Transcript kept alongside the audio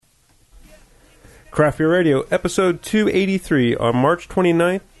Craft Beer Radio, episode 283 on March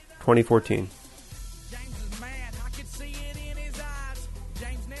 29th, 2014. James is mad, I could see it in his eyes.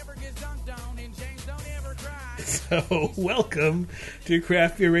 James never gets dunked on, and James don't ever cry. So, welcome to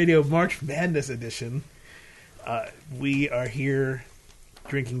Craft Beer Radio March Madness Edition. We are here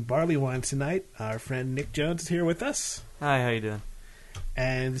drinking barley wine tonight. Our friend Nick Jones is here with us. Hi, how you doing?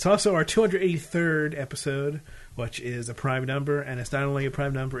 And it's also our 283rd episode, which is a prime number. And it's not only a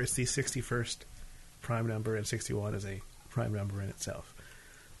prime number, it's the 61st prime number, and 61 is a prime number in itself.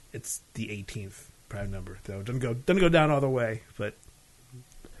 It's the 18th prime number, though. It doesn't go down all the way, but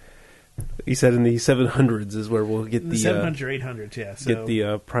He said in the 700s is where we'll get the 700 or 800, yeah. So get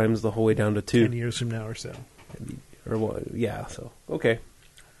the primes the whole way down to 2. 10 years from now or so. Or what? Yeah, so okay,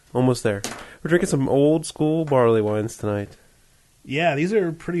 almost there. We're drinking some old school barley wines tonight, Yeah, these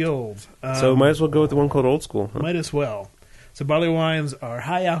are pretty old. so might as well go with the one called Old School. Huh? Might as well. So barley wines are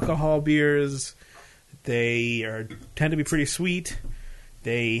high alcohol beers. They tend to be pretty sweet.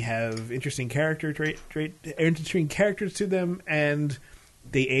 They have interesting characters to them, and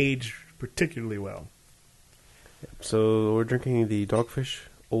they age particularly well. So we're drinking the Dogfish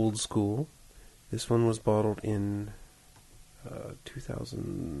Old School. This one was bottled in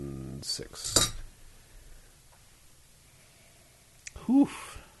 2006. Whew.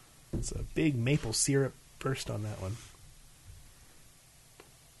 It's a big maple syrup burst on that one.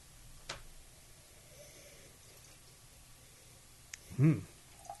 And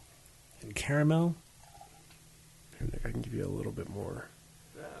caramel. Here, Nick, I can give you a little bit more.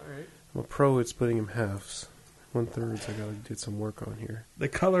 Alright. I'm a pro at splitting them halves. 1/3 I gotta get some work on here. The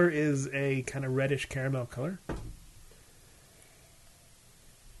color is a kind of reddish caramel color.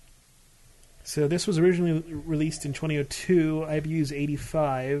 So this was originally released in 2002. IBU's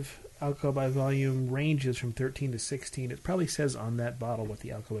 85. Alcohol by volume ranges from 13 to 16. It probably says on that bottle what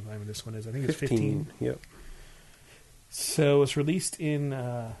the alcohol by volume of this one is. I think it's 15. Yep. So it's released in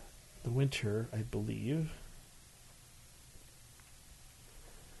the winter, I believe.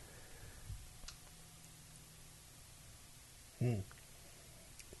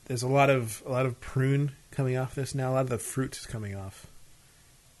 There's a lot of prune coming off this now. A lot of the fruit is coming off.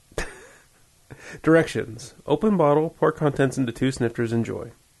 Directions. Open bottle, pour contents into 2 snifters,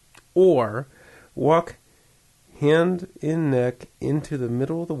 enjoy. Or, walk hand in neck into the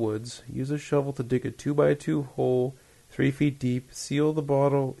middle of the woods, use a shovel to dig a 2x2 hole 3 feet deep, seal the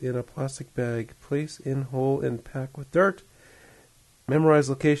bottle in a plastic bag, place in hole and pack with dirt. Memorize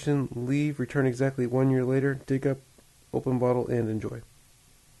location, leave, return exactly 1 year later, dig up, open bottle, and enjoy.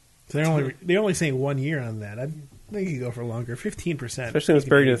 So they're only saying 1 year on that. I think you go for longer. 15%. Especially when it's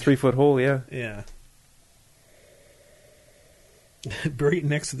buried in a 3-foot hole, yeah. Yeah. Buried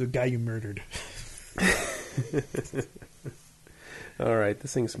next to the guy you murdered. Alright,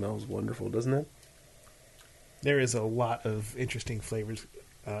 this thing smells wonderful, doesn't it? There is a lot of interesting flavors,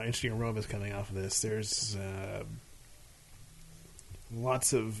 interesting aromas coming off of this. There's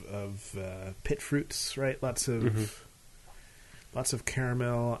lots of pit fruits, right? Lots of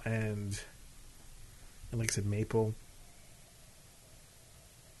caramel and like I said, maple.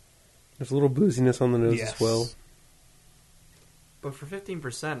 There's a little booziness on the nose Yes. as well. But for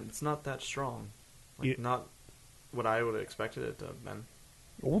 15%, it's not that strong. You- Not what I would have expected it to have been.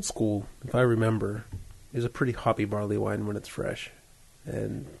 Old School, if I remember, is a pretty hoppy barley wine when it's fresh.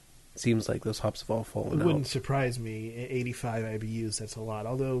 And it seems like those hops have all It fallen wouldn't out. surprise me. 85 IBUs, that's a lot.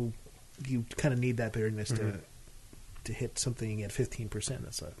 Although you kind of need that bitterness to hit something at 15%.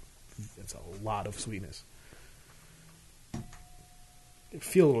 That's a lot of sweetness. I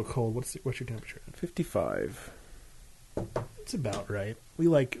feel a little cold. What's your temperature? 55. It's about right. We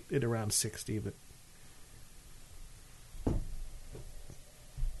like it around 60, but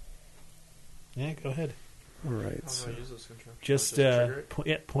yeah, go ahead. All right. How So do I use this control? Just trigger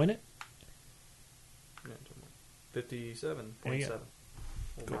it? point it. Yeah, 57.7. There you go.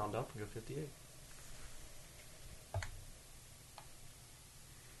 We'll Cool. round up and go 58.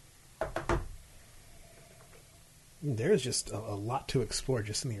 There's just a lot to explore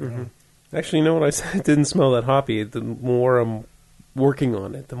just in the aroma. actually, you know what I said? It didn't smell that hoppy. The more I'm working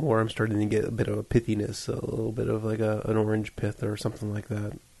on it, the more I'm starting to get a bit of a pithiness, a little bit of like an orange pith or something like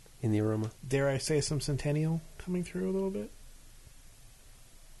that in the aroma. Dare I say some Centennial coming through a little bit?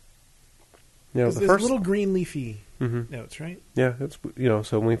 You know, There's the first little green leafy Mhm. notes, right? Yeah, it's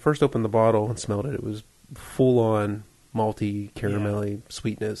so when we first opened the bottle and smelled it, it was full on malty, caramelly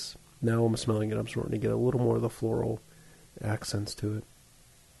sweetness. Now I'm smelling it, I'm starting to get a little more of the floral accents to it.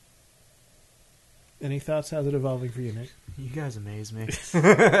 Any thoughts? How's it evolving for you, Nick? You guys amaze me.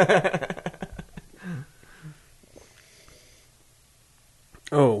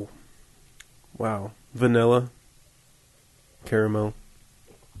 Oh, Wow. Vanilla. Caramel.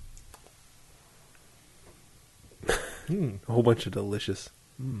 A whole bunch of delicious.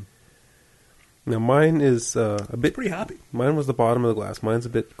 Now mine is a bit Pretty hoppy. Mine was the bottom of the glass. Mine's a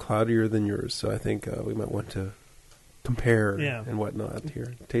bit cloudier than yours, so I think we might want to compare Yeah. and whatnot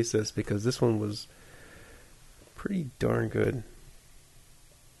here. Taste this because this one was pretty darn good.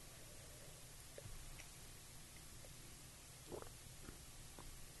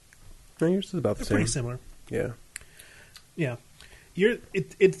 No, yours is about the They're same. pretty similar. Yeah. Yeah.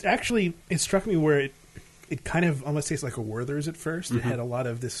 It's actually, it struck me where it kind of almost tastes like a Werther's at 1st. It had a lot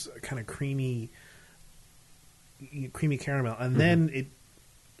of this kind of creamy caramel, and then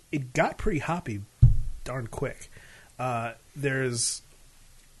it got pretty hoppy darn quick. There's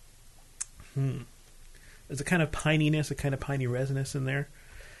a kind of pininess, a kind of piney resinous in there,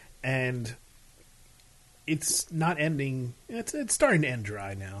 and it's not ending. It's starting to end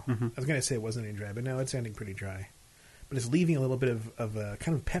dry now. I was going to say it wasn't ending dry, but no, it's ending pretty dry. But it's leaving a little bit of a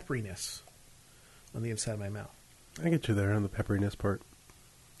kind of pepperiness on the inside of my mouth. I get you there on the pepperiness part.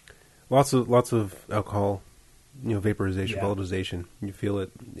 Lots of alcohol, vaporization, Yeah. volatilization. You feel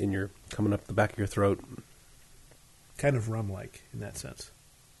it coming up the back of your throat. Kind of rum-like in that sense.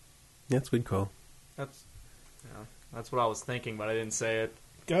 Yeah, it's a good call. That's what I was thinking, but I didn't say it.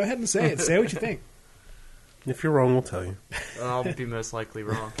 Go ahead and say it. Say what you think. If you're wrong, we'll tell you. I'll be most likely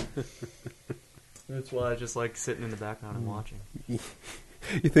wrong. That's why I just like sitting in the background and watching.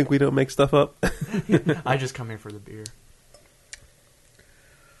 You think we don't make stuff up? I just come here for the beer.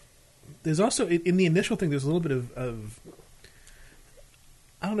 There's also, in the initial thing, there's a little bit of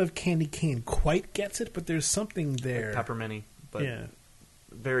I don't know if candy cane quite gets it, but there's something there. Pepperminty, but yeah.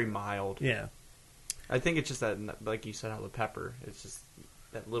 very mild. Yeah. I think it's just that, like you said, how the pepper, it's just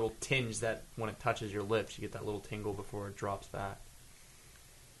that little tinge that when it touches your lips, you get that little tingle before it drops back.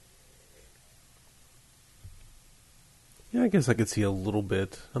 Yeah, I guess I could see a little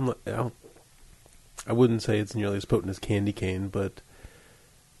bit. I wouldn't say it's nearly as potent as candy cane, but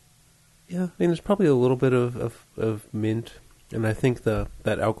yeah, I mean, there's probably a little bit of mint, and I think that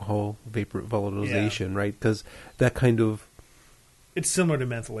alcohol vapor volatilization, right? Because that kind of It's similar to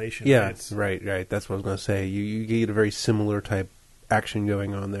methylation. yeah, It's, right. That's what I was going to say. You get a very similar type action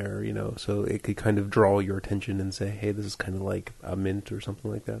going on there, so it could kind of draw your attention and say, hey, this is kind of like a mint or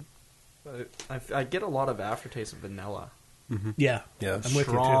something like that. But I get a lot of aftertaste of vanilla. Yeah. Yeah. I'm with you,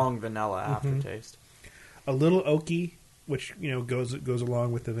 too. Strong vanilla aftertaste. A little oaky, which, goes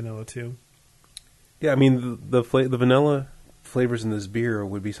along with the vanilla, too. Yeah, I mean, the vanilla flavors in this beer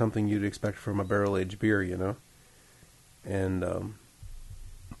would be something you'd expect from a barrel-aged beer, And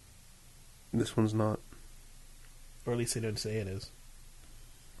this one's not. Or at least they don't say it is.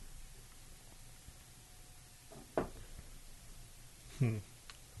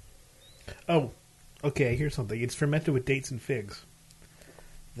 Oh, okay, here's something. It's fermented with dates and figs.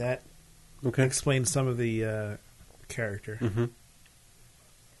 That Okay. explains some of the character. Mm-hmm.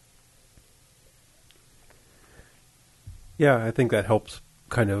 Yeah, I think that helps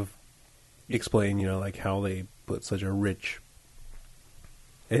kind of explain, like how they put such a rich,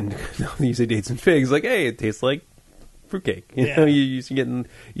 and you say dates and figs, like, hey, it tastes like fruitcake. Yeah. You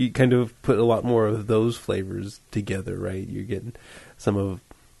kind of put a lot more of those flavors together, right? You're getting some of,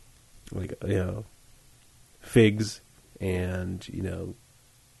 like, figs and,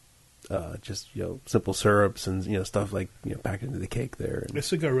 just, simple syrups and, stuff like, packed into the cake there. And,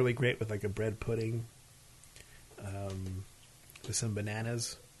 This would go really great with like a bread pudding, with some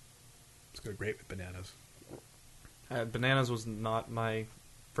bananas. It's go great with bananas. Bananas was not my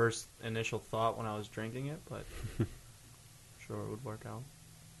first initial thought when I was drinking it, but sure it would work out.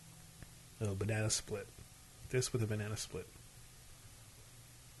 Oh, banana split. This with a banana split.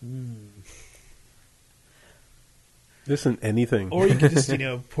 this and anything. Or you could just,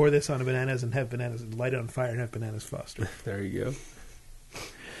 pour this on bananas and have bananas, light it on fire and have bananas Foster. There you go.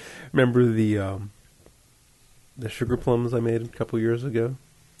 Remember the sugar plums I made a couple years ago?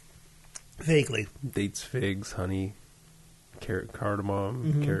 Vaguely. Dates, figs, honey, carrot,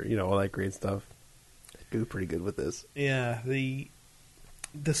 cardamom, carrot, all that great stuff. I do pretty good with this. Yeah, the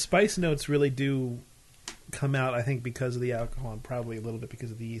spice notes really do come out, I think, because of the alcohol and probably a little bit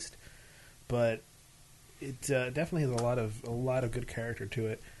because of the yeast. But it definitely has a lot of good character to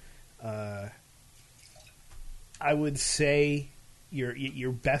it. I would say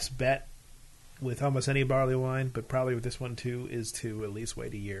your best bet with almost any barley wine, but probably with this one too, is to at least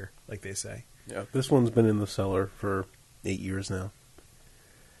wait a year, like they say. Yeah, this one's been in the cellar for 8 years now.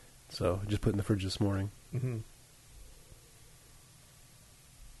 So, just put in the fridge this morning. Mm-hmm.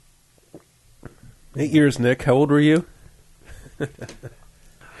 8 years, Nick. How old were you?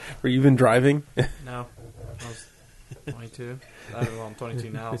 Or you been driving? No, I was 22. I'm 22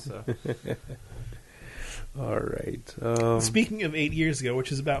 now, so. All right. Speaking of 8 years ago,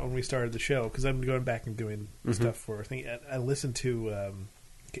 which is about when we started the show, because I'm going back and doing stuff for. I think I listened to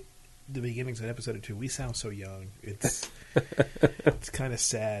the beginnings of episode 2. We sound so young. It's it's kind of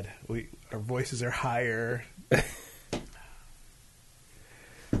sad. Our voices are higher.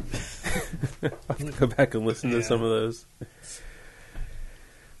 I'll have to go back and listen to some of those.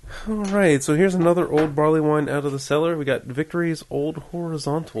 All right, so here's another old barley wine out of the cellar. We got Victory's Old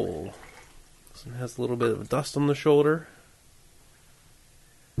Horizontal. This one has a little bit of dust on the shoulder.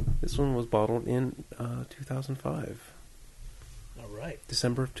 This one was bottled in 2005. All right.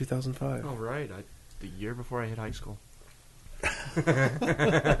 December of 2005. Oh, right. The year before I hit high school.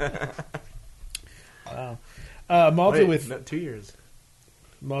 Wow. Malted with... No, 2 years.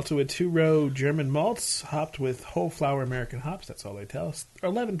 Malted with 2-row German malts, hopped with whole flower American hops. That's all they tell us.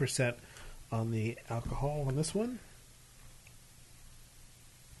 11% on the alcohol on this one.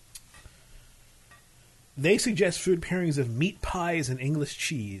 They suggest food pairings of meat pies and English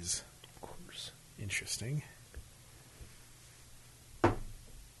cheese. Of course. Interesting.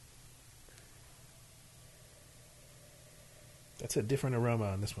 That's a different aroma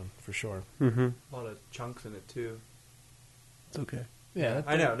on this one, for sure. Mm-hmm. A lot of chunks in it, too. It's okay. Yeah,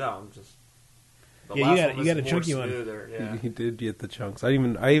 I know. No, I'm just... The Yeah, last you got- one you got was a more chunky one. smoother, yeah. He did get the chunks. I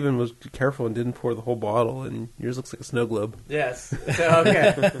even was careful and didn't pour the whole bottle, and yours looks like a snow globe. Yes.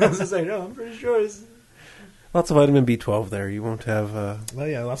 Okay. I was just like, no, I'm pretty sure it's... Lots of vitamin B12 there. You won't have... Oh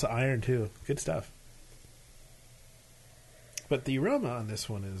yeah, lots of iron too. Good stuff. But the aroma on this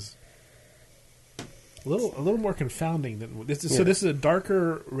one is a little more confounding than this. So Yeah. this is a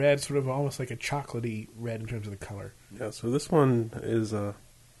darker red, sort of almost like a chocolatey red in terms of the color. Yeah, so this one is... And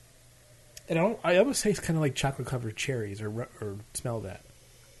I almost taste kind of like chocolate covered cherries, or smell that.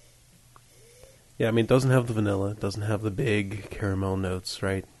 Yeah, I mean, it doesn't have the vanilla. It doesn't have the big caramel notes,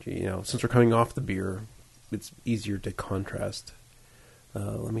 right? You know, since we're coming off the beer, it's easier to contrast.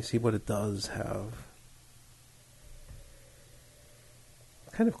 Let me see what it does have.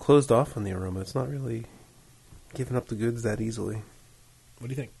 Kind of closed off on the aroma. It's not really giving up the goods that easily. What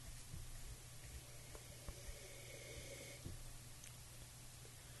do you think?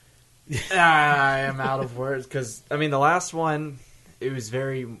 I am out of words because I mean the last one it was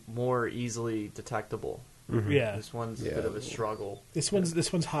very more easily detectable. Mm-hmm. Yeah, This one's Yeah. a bit of a struggle. this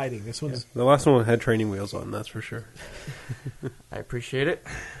one's hiding. This one's The last one had training wheels on, that's for sure. I appreciate it.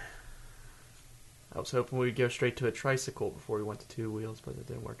 I was hoping we'd go straight to a tricycle before we went to 2 wheels, but it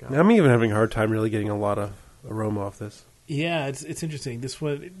didn't work out. I'm even having a hard time really getting a lot of aroma off this. yeah. It's interesting. This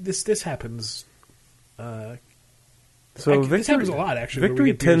one this happens. So This happens a lot actually. Where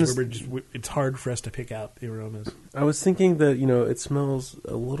we Victory get beers tends. where it's hard for us to pick out the aromas. I was thinking that it smells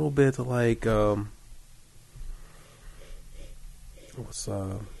a little bit like what's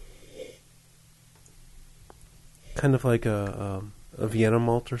kind of like a Vienna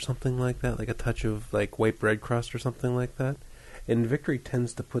malt or something like that, like a touch of like white bread crust or something like that. And Victory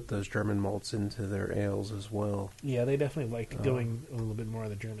tends to put those German malts into their ales as well. Yeah, they definitely like going a little bit more on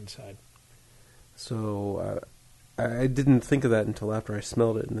the German side. So I didn't think of that until after I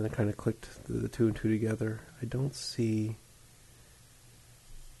smelled it, and then it kind of clicked the 2 and 2 together. I don't see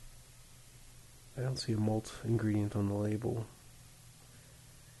a malt ingredient on the label,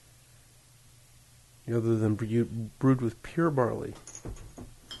 other than brewed with pure barley,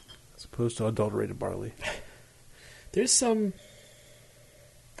 as opposed to adulterated barley. There's some.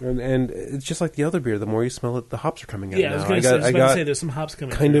 And it's just like the other beer. The more you smell it, the hops are coming out. Yeah, now. I was going to got say there's some hops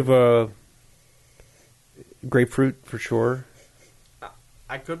coming. kind through. of a grapefruit for sure.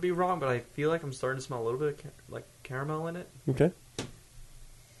 I could be wrong, but I feel like I'm starting to smell a little bit of like caramel in it. Okay.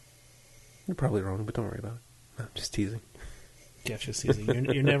 You're probably wrong, but don't worry about it. No, I'm just teasing. Getcha season.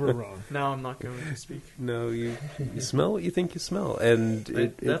 You're never wrong. No, I'm not going to speak. No, you smell what you think you smell, and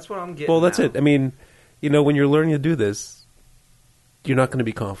That's what I'm getting. well, that's now. it. I mean, when you're learning to do this, you're not going to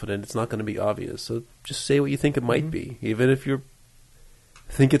be confident. It's not going to be obvious. So just say what you think it might be, even if you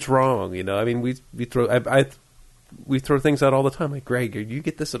think it's wrong. I mean, we throw things out all the time. Like, Greg, do you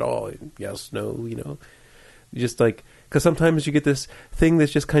get this at all? Yes, no. Just like, because sometimes you get this thing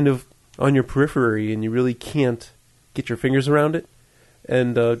that's just kind of on your periphery, and you really can't get your fingers around it,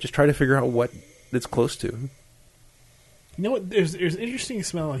 and just try to figure out what it's close to. You know what? There's an interesting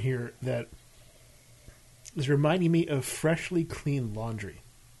smell in here that is reminding me of freshly cleaned laundry.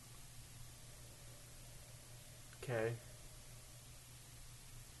 Okay.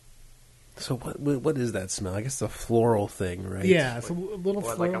 So what is that smell? I guess it's a floral thing, right? Yeah, it's a little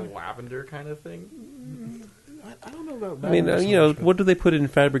What, floral. like a lavender kind of thing? I don't know about that. I mean, one so you know, much, but- what do they put in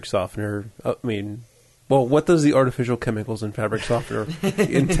fabric softener? Well, what does the artificial chemicals in fabric softener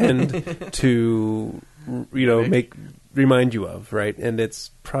intend to, you know, remind you of, right? And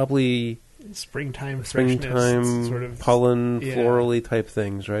it's probably springtime freshness, springtime, sort of pollen, yeah. florally type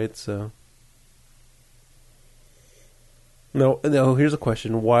things, right? So, no. Here's a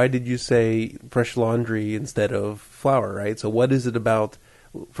question: why did you say fresh laundry instead of flour? Right. So, what is it about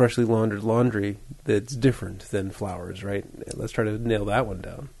freshly laundered laundry that's different than flowers? Right. Let's try to nail that one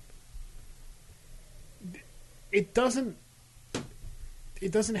down. It doesn't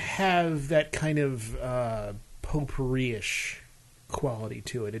have that kind of potpourri-ish quality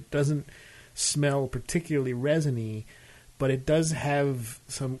to it. It doesn't smell particularly resiny, but it does have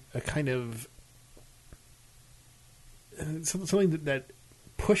a kind of something that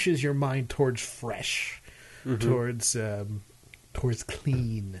pushes your mind towards fresh, towards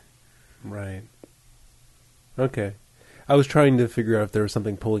clean. Right. Okay. I was trying to figure out if there was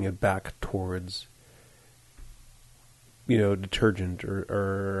something pulling it back towards, you know, detergent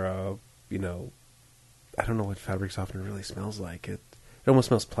or you know, I don't know what fabric softener really smells like. It almost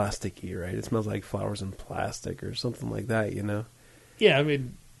smells plasticky, right? It smells like flowers and plastic or something like that, you know? Yeah, I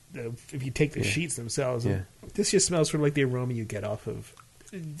mean, if you take the sheets themselves, this just smells sort of like the aroma you get off of.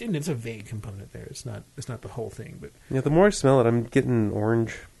 And it's a vague component there. It's not the whole thing, but Yeah, the more I smell it, I'm getting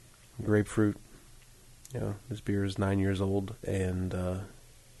orange, grapefruit. You know, this beer is 9 years old and it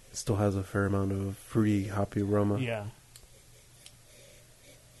still has a fair amount of fruity, hoppy aroma. yeah.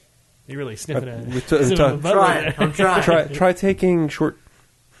 You're really sniffing I'm trying. Try taking short,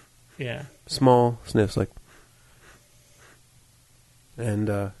 Yeah. small sniffs, like, and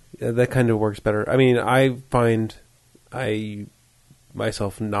that kind of works better. I mean, I find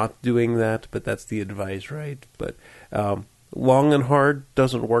myself not doing that, but that's the advice, right? But long and hard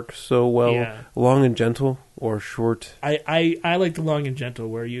doesn't work so well. Yeah. Long and gentle or short. I like the long and gentle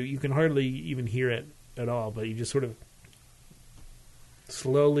where you can hardly even hear it at all, but you just sort of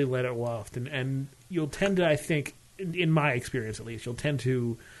slowly let it waft. And you'll tend to, I think, in my experience at least, you'll tend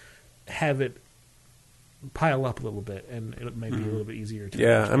to have it pile up a little bit, and it may be a little bit easier to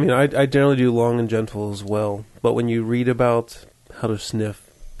Yeah, I mean, I generally do long and gentle as well. But when you read about how to sniff,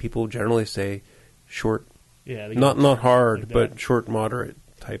 people generally say short, yeah, not hard, like that. but short, moderate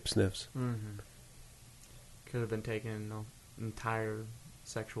type sniffs. Could have been taken an entire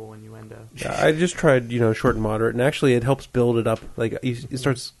sexual innuendo. Yeah, I just tried, short and moderate, and actually it helps build it up. Like it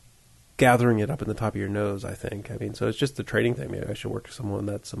starts gathering it up in the top of your nose, I think. I mean, so it's just the trading thing. Maybe I should work with someone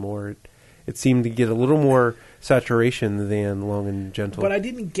that's some more. It seemed to get a little more saturation than long and gentle. But I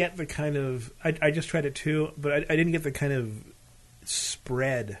didn't get the kind of. I just tried it too, but I didn't get the kind of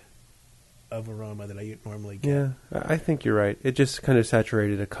spread of aroma that I normally get. Yeah, I think you're right. It just kind of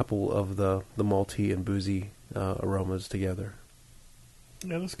saturated a couple of the malty and boozy aromas together.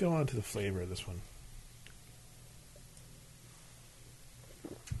 Now let's go on to the flavor of this one.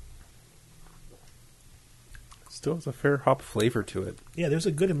 Still has a fair hop flavor to it. Yeah, there's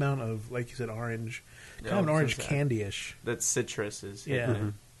a good amount of, like you said, orange, kind of an orange candy-ish. That citrus is. Yeah. Mm-hmm.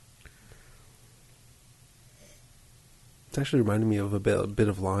 It's actually reminding me of a bit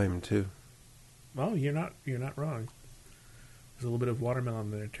of lime too. Well, you're not wrong. There's a little bit of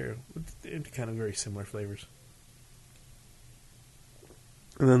watermelon there too. It's kind of very similar flavors.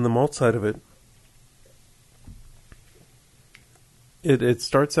 And then the malt side of it, it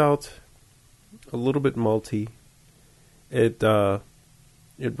starts out a little bit malty. It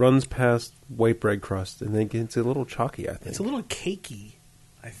runs past white bread crust and then gets a little chalky, I think. It's a little cakey,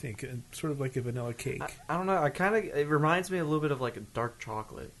 I think, sort of like a vanilla cake. I don't know. It reminds me a little bit of like a dark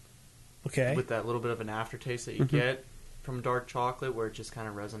chocolate. Okay. With that little bit of an aftertaste that you get from dark chocolate, where it just kind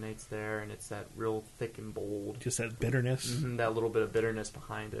of resonates there, and it's that real thick and bold. Just that bitterness. That little bit of bitterness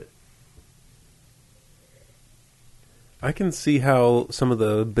behind it. I can see how some of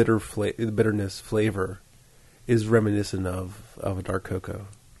the bitterness flavor is reminiscent of a dark cocoa,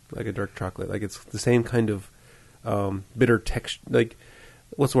 like a dark chocolate. Like it's the same kind of bitter texture. Like,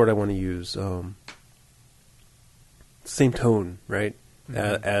 what's the word I want to use? Same tone, right?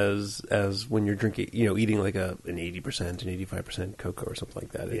 As when you're drinking, eating like an 80%, an 85% cocoa or something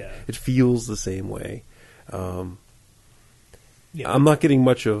like that. It feels the same way. Yeah. I'm not getting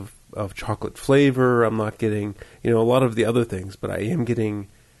much of chocolate flavor. I'm not getting, a lot of the other things, but I am getting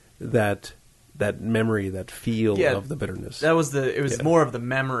that memory, that feel of the bitterness. It was more of the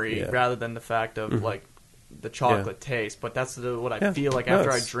memory rather than the fact of like the chocolate taste. But that's what I feel like after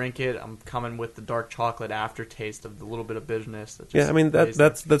I drink it. I'm coming with the dark chocolate aftertaste of the little bit of bitterness. That just I mean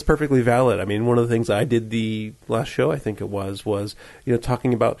that's perfectly valid. I mean, one of the things I did the last show, I think it was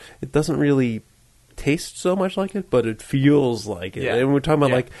talking about it doesn't really taste so much like it, but it feels like it. Yeah. And we're talking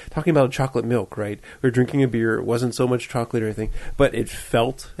about talking about chocolate milk, right? We're drinking a beer. It wasn't so much chocolate or anything, but it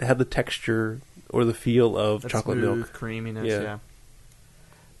had the texture or the feel of chocolate milk, creaminess.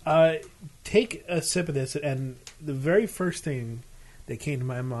 Take a sip of this, and the very first thing that came to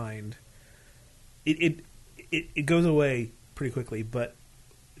my mind, it goes away pretty quickly, but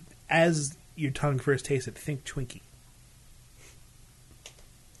as your tongue first tastes it, think Twinkie.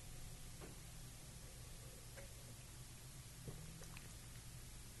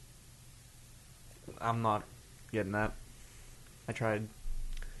 I'm not getting that. I tried.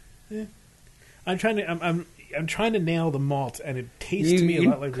 Yeah. I'm trying to nail the malt, and it tastes to me a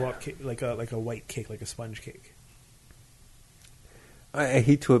lot like a white cake, like a sponge cake. I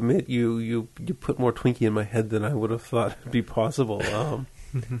hate to admit, you put more Twinkie in my head than I would have thought would be possible.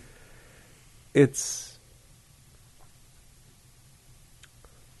 It's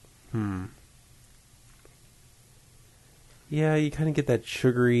yeah, you kind of get that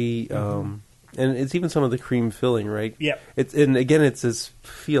sugary, and it's even some of the cream filling, right? Yeah. And again, it's this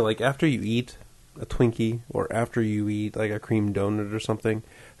feel like after you eat a Twinkie or after you eat like a cream donut or something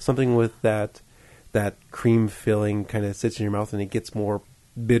with that cream filling kind of sits in your mouth and it gets more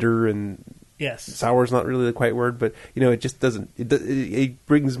bitter and sour is not really the quite word, but it just doesn't. It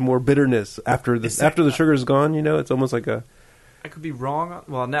brings more bitterness after the sugar is gone. It's almost like a. I could be wrong.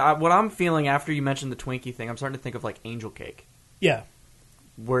 Well, now what I'm feeling after you mentioned the Twinkie thing, I'm starting to think of like angel cake. Yeah.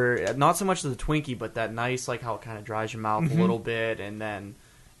 Where not so much the Twinkie, but that nice like how it kind of dries your mouth a little bit, and then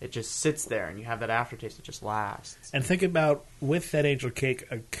it just sits there, and you have that aftertaste that just lasts. And think about with that angel cake,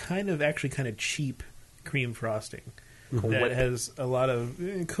 a kind of cheap cream frosting. That has a lot of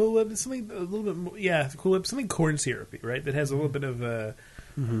Cool Whip, something a little bit more, Cool Whip, something corn syrupy, right? That has a little bit of a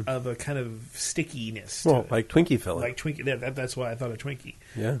kind of stickiness. Well, like Twinkie filling. Like Twinkie, that's why I thought of Twinkie.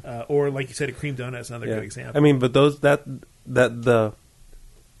 Yeah. Or like you said, a cream donut is another good example. I mean, but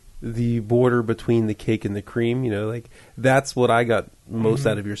the border between the cake and the cream, like that's what I got most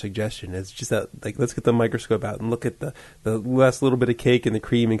out of your suggestion. It's just that, like, let's get the microscope out and look at the last little bit of cake and the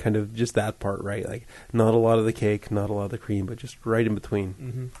cream and kind of just that part, right? Like not a lot of the cake, not a lot of the cream, but just right in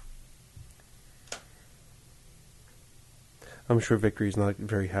between. I'm sure Victory's not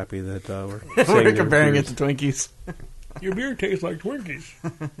very happy that we're comparing it to Twinkies. Your beer tastes like Twinkies.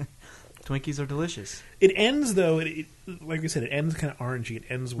 Twinkies are delicious. It ends though. Like we said, it ends kind of orangey. It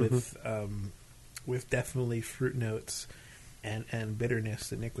ends with definitely fruit notes and bitterness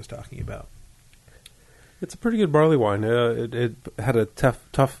that Nick was talking about. It's a pretty good barley wine. It had a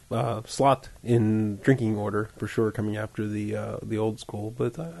tough slot in drinking order for sure, coming after the old school,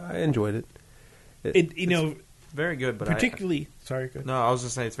 but I enjoyed it. It's very good, but particularly sorry. Go ahead. No, I was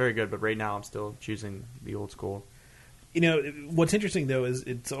just saying it's very good, but right now I'm still choosing the old school. What's interesting, though, is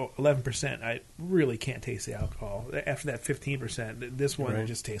it's 11%. I really can't taste the alcohol. After that 15%, this one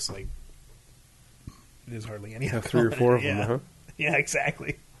just tastes like there's hardly any alcohol. 3 or 4 of them, huh? Yeah,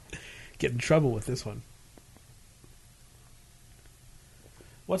 exactly. Get in trouble with this one.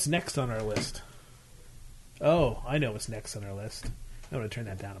 What's next on our list? Oh, I know what's next on our list. I'm going to turn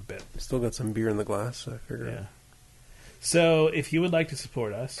that down a bit. Still got some beer in the glass, I figure. Yeah. So, if you would like to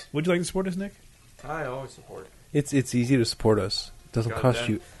support us, would you like to support us, Nick? I always support. It's easy to support us. It doesn't cost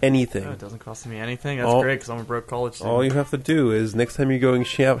you anything. No, it doesn't cost me anything. That's great because I'm a broke college student. All you have to do is next time you're going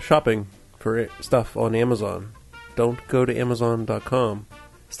shopping for stuff on Amazon, don't go to Amazon.com.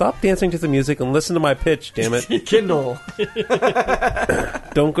 Stop dancing to the music and listen to my pitch, damn it. Kindle.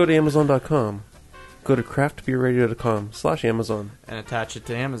 Don't go to Amazon.com. Go to craftbeerradio.com/Amazon. And attach it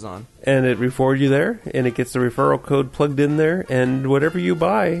to Amazon. And it rewards you there, and it gets the referral code plugged in there, and whatever you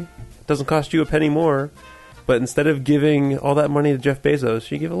buy doesn't cost you a penny more. But instead of giving all that money to Jeff Bezos,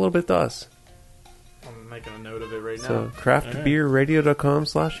 you give a little bit to us. I'm making a note of it right now. So,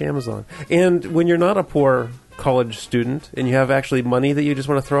 craftbeerradio.com/Amazon. And when you're not a poor college student and you have actually money that you just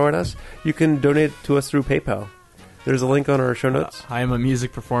want to throw at us, you can donate to us through PayPal. There's a link on our show notes. I am a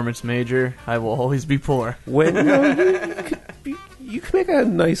music performance major. I will always be poor. When you can make a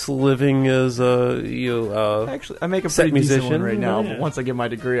nice living as actually, I make a set pretty musician decent one right now. Yeah. But once I get my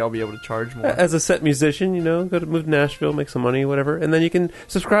degree, I'll be able to charge more. As a set musician, move to Nashville, make some money, whatever, and then you can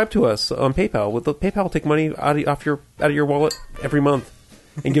subscribe to us on PayPal. PayPal will take money out of your wallet every month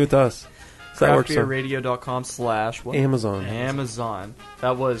and give it to us. So craftbeerradio.com/Amazon. Amazon.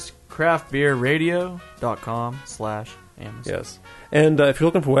 That was craftbeerradio.com/Amazon. Yes. And if you're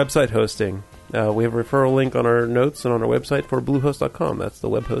looking for website hosting, we have a referral link on our notes and on our website for Bluehost.com. That's the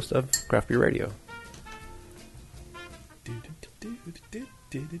web host of Craft Beer Radio.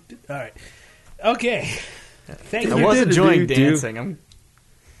 All right. Okay. Thank you. I was enjoying dancing.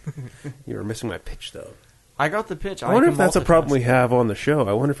 You were missing my pitch, though. I got the pitch. I wonder if that's a problem we have on the show.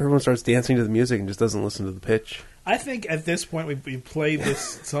 I wonder if everyone starts dancing to the music and just doesn't listen to the pitch. I think at this point we've played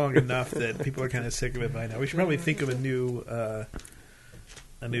this song enough that people are kind of sick of it by now. We should probably think of a new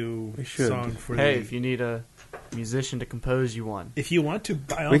song for. Hey, if you need a musician to compose you one, if you want to,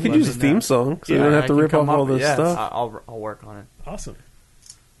 by all we could use a theme song, so we don't have to rip off all this stuff. I'll work on it. Awesome.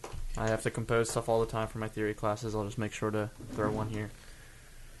 I have to compose stuff all the time for my theory classes. I'll just make sure to throw one here.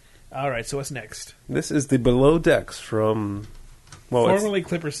 All right, so what's next? This is the Below Decks from... formerly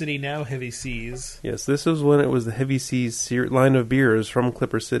Clipper City, now Heavy Seas. Yes, this was when it was the Heavy Seas line of beers from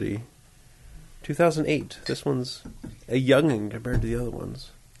Clipper City. 2008. This one's a youngin' compared to the other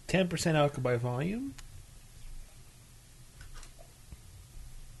ones. 10% alcohol by volume.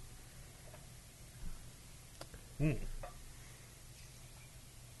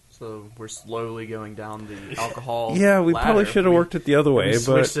 So we're slowly going down the alcohol. Yeah, we ladder. probably should have worked it the other way, we but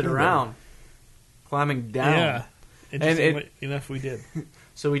switched it around, climbing down. Yeah, interestingly enough, we did.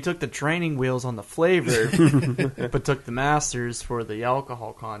 So we took the training wheels on the flavor, but took the masters for the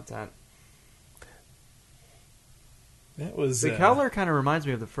alcohol content. That was the color kind of reminds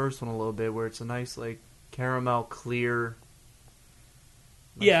me of the first one a little bit, where it's a nice like caramel clear.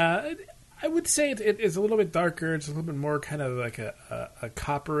 Yeah, I would say it is a little bit darker. It's a little bit more kind of like a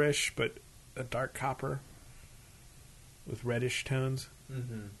copperish, but a dark copper with reddish tones.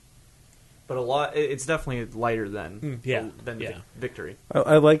 Mm-hmm. But a lot. It's definitely lighter than Victory.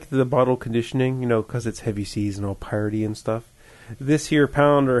 I like the bottle conditioning, because it's Heavy Seas and all piratey and stuff. This here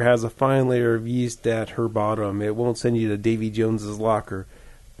pounder has a fine layer of yeast at her bottom. It won't send you to Davy Jones's locker,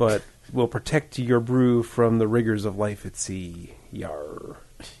 but will protect your brew from the rigors of life at sea. Yar.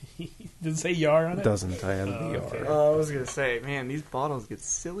 Did it say yar on it? It doesn't. I added the yar. Okay. I was going to say, man, these bottles get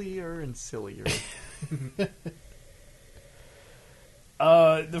sillier and sillier.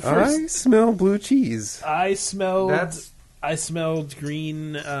 I smell blue cheese. I smelled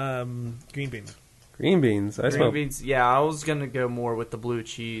green beans. Green beans. Green beans. Yeah, I was gonna go more with the blue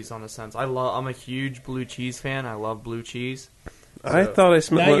cheese on a sense. I'm a huge blue cheese fan. I love blue cheese. So. I thought I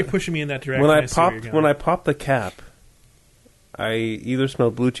smelled. Now you're pushing me in that direction. When I popped the cap, I either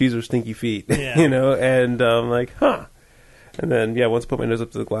smelled blue cheese or stinky feet. Yeah. And I'm like, huh. And then once I put my nose up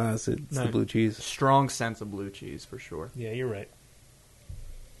to the glass, it's the blue cheese. Strong sense of blue cheese for sure. Yeah, you're right.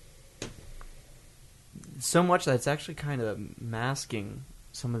 So much that it's actually kind of masking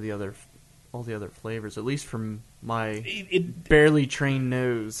some of all the other flavors, at least from my barely trained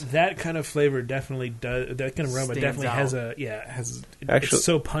nose. That kind of flavor definitely does. That kind of aroma definitely has it's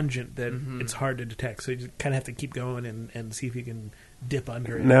so pungent that it's hard to detect. So you just kind of have to keep going and see if you can dip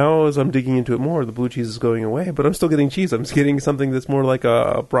under it. Now, as I'm digging into it more, the blue cheese is going away, but I'm still getting cheese. I'm just getting something that's more like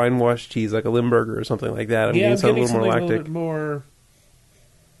a brine washed cheese, like a Limburger or something like that. I'm getting something a little more lactic. A little bit more.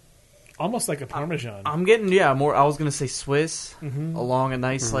 Almost like a Parmesan. I'm getting, more, I was going to say Swiss, along a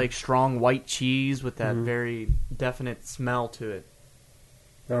nice, strong white cheese with that very definite smell to it.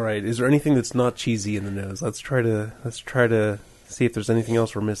 All right. Is there anything that's not cheesy in the nose? Let's try to see if there's anything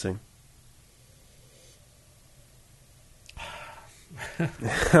else we're missing.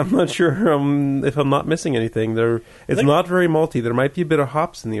 I'm not sure if I'm not missing anything. It's not very malty. There might be a bit of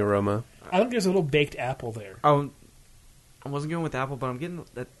hops in the aroma. I think there's a little baked apple there. I wasn't going with apple, but I'm getting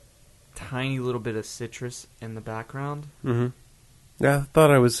that tiny little bit of citrus in the background. Mm-hmm. Yeah, I thought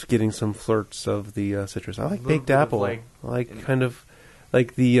I was getting some flirts of the citrus. I like baked apple. I like kind of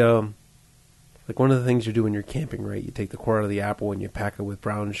like the like one of the things you do when you're camping, right? You take the core out of the apple and you pack it with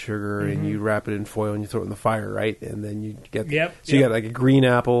brown sugar and you wrap it in foil and you throw it in the fire, right? And then you get you got like a green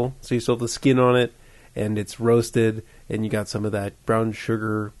apple, so you still have the skin on it and it's roasted, and you got some of that brown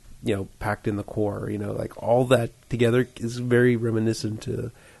sugar, packed in the core. Like all that together is very reminiscent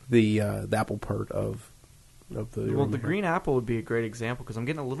to the apple part of the. Well, the green apple would be a great example because I'm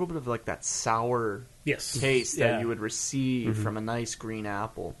getting a little bit of like that sour taste that you would receive from a nice green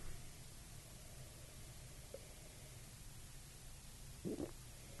apple.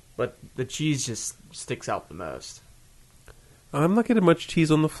 But the cheese just sticks out the most. I'm not getting much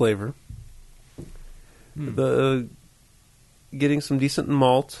cheese on the flavor. The getting some decent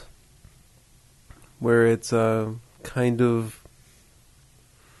malt, where it's kind of.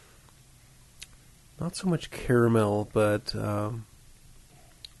 Not so much caramel, but a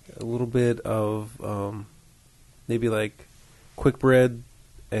little bit of maybe like quick bread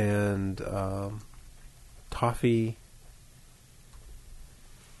and toffee,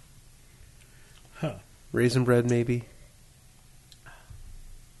 raisin bread maybe.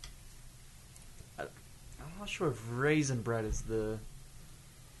 I'm not sure if raisin bread is the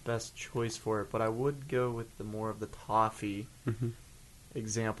best choice for it, but I would go with the more of the toffee.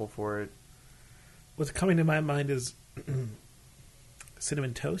 example for it. What's coming to my mind is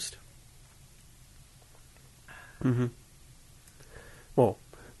cinnamon toast. Mm-hmm. Well,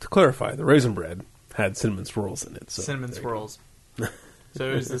 to clarify, the raisin bread had cinnamon swirls in it. So cinnamon swirls.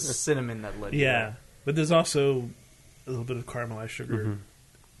 So it was the cinnamon that led. Yeah, but there's also a little bit of caramelized sugar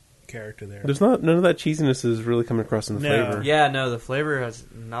character there. There's none of that cheesiness is really coming across in the flavor. Yeah, no, the flavor has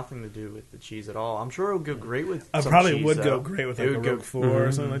nothing to do with the cheese at all. I'm sure it would go great with. I some probably cheese, would though. go great with like a Roquefort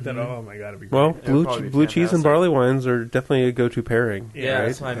or something like that. Oh my god, it'd be great. Well, It would probably be blue cheese and fantastic. barley wines are definitely a go-to pairing. Yeah, right?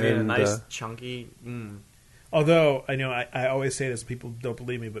 that's why I made a And, nice chunky. Although I know I always say this, people don't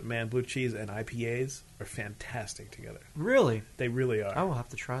believe me, but man, blue cheese and IPAs are fantastic together. Really, They really are. I will have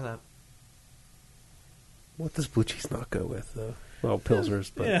to try that. What does blue cheese not go with, though? Well,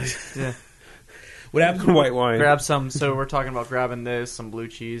 Pilsners, but Yeah. Yeah. What happens? white wine. Grab some. So we're talking about grabbing this, some blue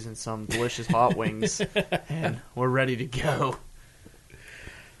cheese, and some delicious hot wings, and we're ready to go.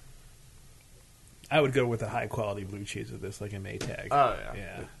 I would go with a high quality blue cheese with this, like a Maytag. Oh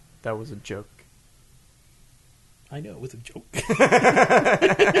Yeah, that was a joke. I know it was a joke.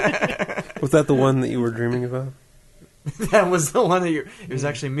 Was that the one that you were dreaming about? That was the one that you. It was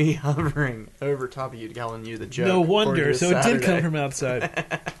actually me hovering over top of you, telling you the joke. No for wonder. this So it did come Saturday. from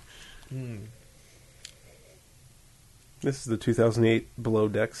outside. This is the 2008 Below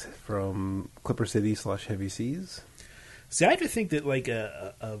Decks from Clipper City / Heavy Seas. See, I have to think that like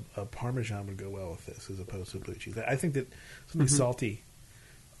a Parmesan would go well with this as opposed to blue cheese. I think that something salty.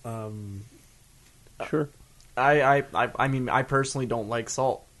 Sure. I mean, I personally don't like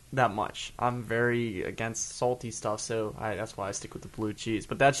salt that much. I'm very against salty stuff, so that's why I stick with the blue cheese.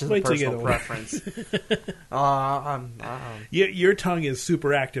 But that's just Wait a till you get personal older. preference. Your tongue is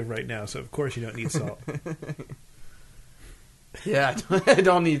super active right now, so of course you don't need salt. Yeah, I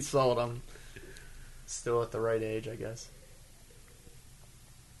don't need salt. I'm still at the right age, I guess.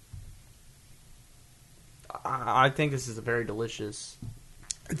 I think this is a very delicious.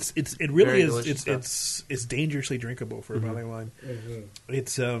 It really Very is. delicious It's dangerously drinkable for a barley wine.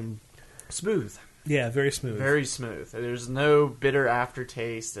 It's Smooth. yeah, very smooth. Very smooth. There's no bitter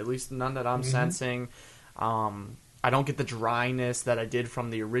aftertaste, at least none that I'm sensing. I don't get the dryness that I did from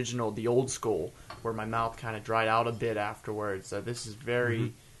the original, the old school, where my mouth kind of dried out a bit afterwards. So this is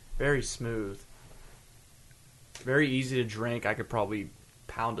very, very smooth. Very easy to drink. I could probably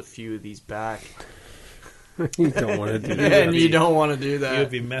pound a few of these back. You don't want to do that. And you don't want to do that. You would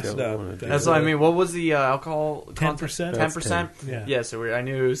be messed Don't wanna up. do That's what I mean. What was the alcohol? 10%? 10%? Yeah. Yeah, so I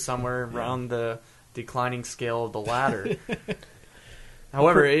knew it was somewhere around the declining scale of the ladder.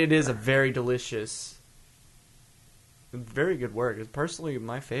 However, it is a very delicious, very good work. It's personally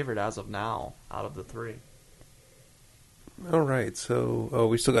my favorite as of now out of the three. All right, so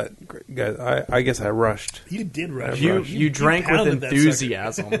we still got guys. I guess I rushed. You did rush. You drank with pounded that sucker.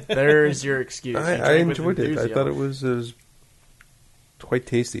 enthusiasm. There's your excuse. You I drank with enjoyed it. I enthusiasm. thought it was quite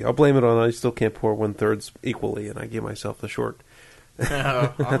tasty. I'll blame it on I still can't pour 1/3 equally, and I give myself the short.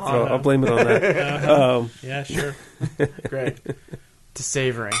 I'll blame it on that. Yeah, sure. Great. To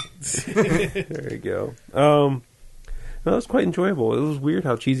savoring. There you go. No, it was quite enjoyable. It was weird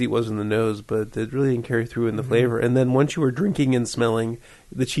how cheesy it was in the nose, but it really didn't carry through in the flavor. And then once you were drinking and smelling,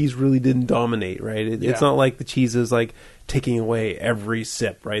 the cheese really didn't dominate, right? It's not like the cheese is like taking away every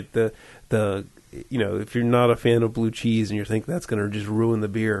sip, right? The if you're not a fan of blue cheese and you think that's going to just ruin the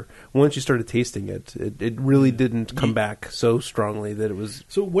beer, once you started tasting it, it really didn't come back so strongly that it was.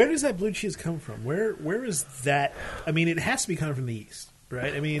 So where does that blue cheese come from? Where is that? I mean, it has to be coming from the East,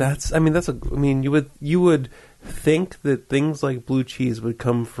 right? I mean, you would think that things like blue cheese would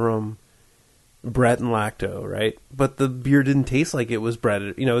come from Brett and Lacto, right? But the beer didn't taste like it was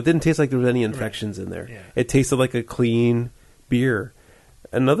breaded. It didn't taste like there was any infections in there. Yeah. It tasted like a clean beer.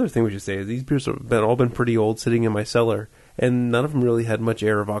 Another thing we should say is these beers have all been pretty old, sitting in my cellar, and none of them really had much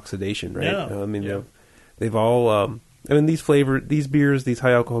air of oxidation, right? No. They've all. These beers, these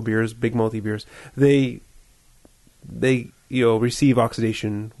high alcohol beers, big malty beers, they receive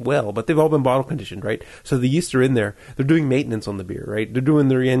oxidation well, but they've all been bottle conditioned, right? So the yeast are in there. They're doing maintenance on the beer, right? They're doing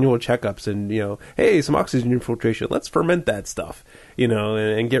their annual checkups and, hey, some oxygen infiltration. Let's ferment that stuff,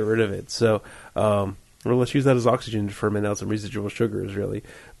 and get rid of it. So, or let's use that as oxygen to ferment out some residual sugars, really.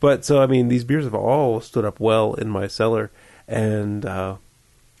 But so, these beers have all stood up well in my cellar, and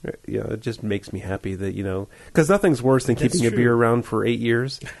it just makes me happy that because nothing's worse than That's keeping a true. beer around for 8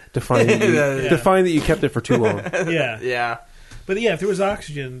 years to find that you kept it for too long. Yeah. Yeah. But yeah, if there was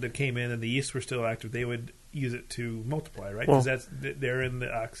oxygen that came in and the yeast were still active, they would use it to multiply, right? Well- Because they're in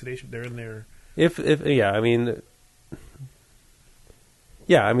the oxidation. They're in there.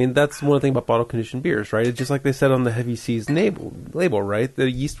 Yeah, I mean, that's one thing about bottle-conditioned beers, right? It's just like they said on the Heavy Seas label, right? The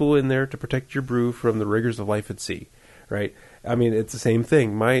yeast will in there to protect your brew from the rigors of life at sea, right? I mean, it's the same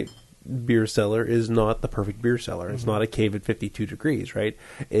thing. My beer cellar is not the perfect beer cellar. It's not a cave at 52 degrees, right?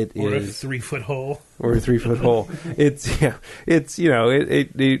 It Or is a 3-foot hole. or a 3-foot hole. It's it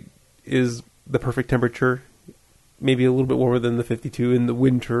is the perfect temperature. Maybe a little bit warmer than the 52 in the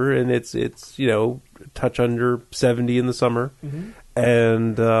winter, and it's a touch under 70 in the summer.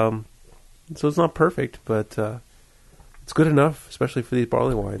 And so it's not perfect, but it's good enough, especially for these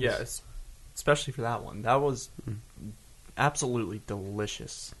barley wines. Yes, especially for that one. That was absolutely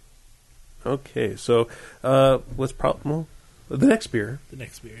delicious. Okay, so what's the next beer? The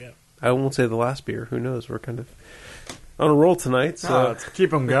next beer, yeah. I won't say the last beer. Who knows? We're kind of on a roll tonight. So Let's keep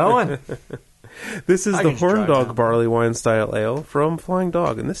them going. this is I the can just Horn drive Dog down. Barley Wine Style Ale from Flying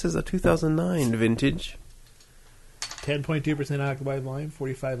Dog, and this is a 2009 vintage. 10.2% alcohol volume,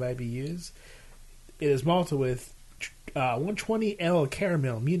 45 IBUs. It is malted with 120L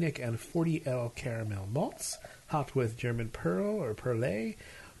caramel Munich and 40L caramel malts, hopped with German Pearl or Perle,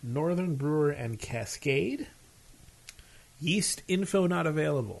 Northern Brewer and Cascade. Yeast info not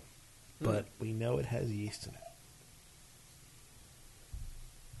available, but we know it has yeast in it.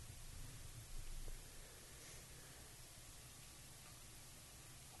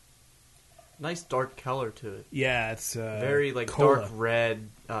 Nice dark color to it. Yeah, it's Very cola. dark red.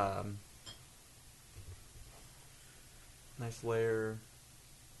 Nice layer.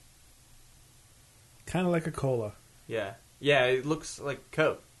 Kind of like a cola. Yeah. Yeah, it looks like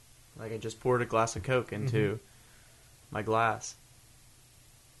Coke. Like I just poured a glass of Coke into my glass.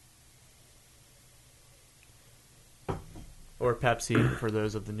 Or Pepsi for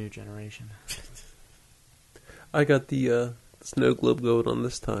those of the new generation. I got the snow globe going on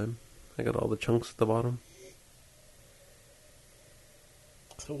this time. I got all the chunks at the bottom.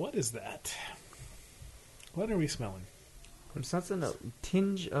 So what is that? What are we smelling? I'm sensing a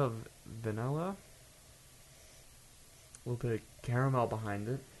tinge of vanilla. A little bit of caramel behind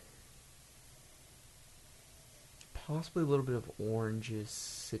it. Possibly a little bit of oranges,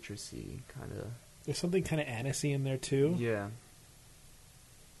 citrusy kind of. There's something kind of anisey in there too. Yeah.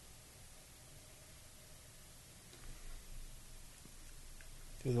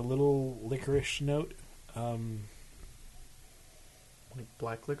 There's a little licorice note. Like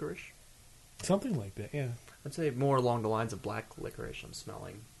black licorice? Something like that, yeah. I'd say more along the lines of black licorice I'm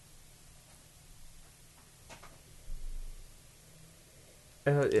smelling.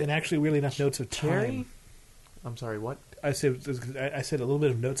 And actually really enough notes of time. Cherry? I'm sorry, what? I said a little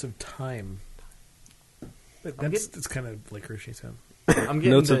bit of notes of time. But that's kind of licorice sound. I'm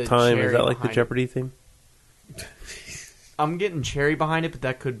getting Notes the of time. Is cherry that like the behind Jeopardy theme? it. I'm getting cherry behind it, but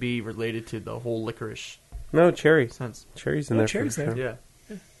that could be related to the whole licorice No, cherry. sense. Cherry's in Oh, there. cherry's for there. sure.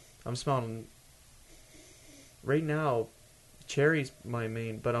 Yeah. I'm smelling. Right now, cherry's my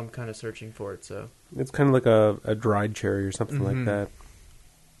main, but I'm kind of searching for it, so. It's kind of like a dried cherry or something like that.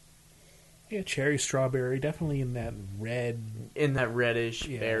 Yeah, cherry, strawberry, definitely in that red. In that reddish,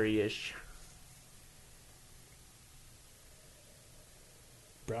 Yeah. berry-ish.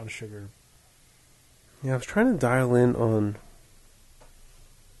 Brown sugar. Yeah, I was trying to dial in on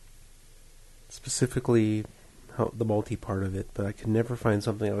specifically the malty part of it, but I could never find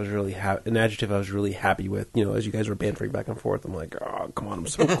something I was really an adjective I was really happy with. You know, as you guys were bantering back and forth, I'm like, oh, come on, I'm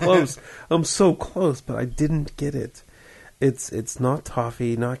so close. I'm so close, but I didn't get it. It's not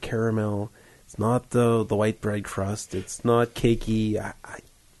toffee, not caramel. It's not the white bread crust. It's not cakey.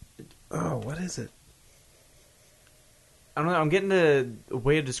 What is it? I don't know, I'm getting a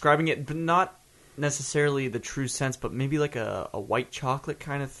way of describing it, but not necessarily the true sense, but maybe like a white chocolate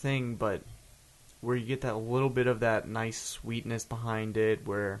kind of thing, but where you get that little bit of that nice sweetness behind it,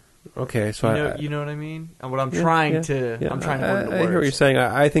 where Okay, so you know what I mean? And what I'm Yeah, trying yeah, to yeah. I'm trying to word into I hear what you're words. saying.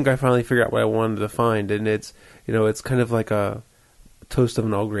 I think I finally figured out what I wanted to find, and it's it's kind of like a toast of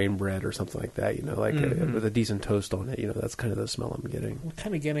an all grain bread or something like that. Like with a decent toast on it. That's kind of the smell I'm getting. I'm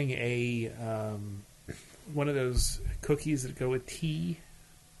kind of getting a one of those cookies that go with tea.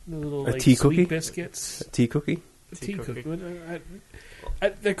 The little A like tea sweet cookie? biscuits. A tea cookie? A Tea tea cookie. cookie.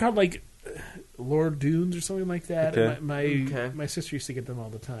 They're called like Lord Dunes or something like that. Okay. My sister used to get them all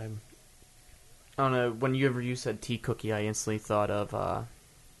the time. I don't know, whenever you said tea cookie, I instantly thought of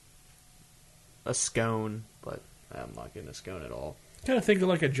a scone, but I'm not getting a scone at all. Kind of think of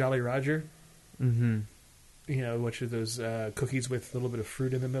like a Jolly Roger. Mm-hmm. Which are those cookies with a little bit of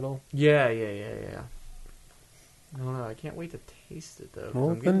fruit in the middle. Yeah. I don't know. I can't wait to taste it though. 'cause Well,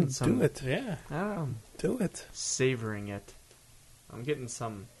 I'm getting then some, do it. Yeah. I don't know, Do it. savoring it. I'm getting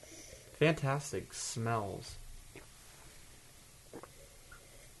some fantastic smells.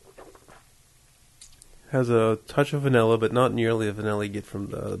 Has a touch of vanilla, but not nearly the vanilla you get from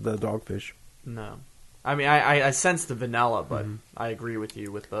the Dogfish. No. I mean, I sense the vanilla, but I agree with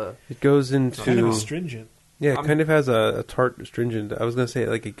you with the... It goes into... Kind of astringent. Yeah, it kind of has a tart astringent. I was going to say,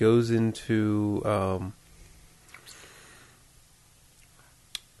 like, it goes into...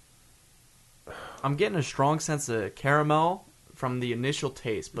 I'm getting a strong sense of caramel from the initial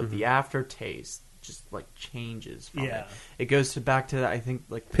taste, but the aftertaste just, like, changes from it. It goes back to, I think,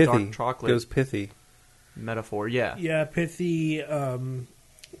 like, pithy. dark chocolate Goes pithy. metaphor, yeah. Yeah, pithy.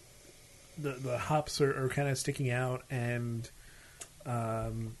 The hops are kind of sticking out, and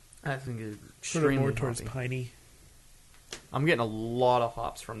I think it's sort of extremely more towards hoppy. piney. I'm getting a lot of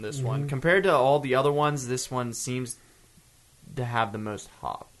hops from this one. Compared to all the other ones, this one seems to have the most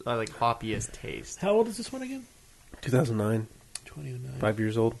hoppiest taste. How old is this one again? 2009. 29. 5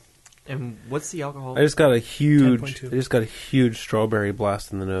 years old. And what's the alcohol? I just got a huge... 10.2. I just got a huge strawberry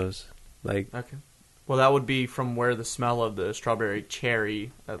blast in the nose. Like... Okay. Well, that would be from where the smell of the strawberry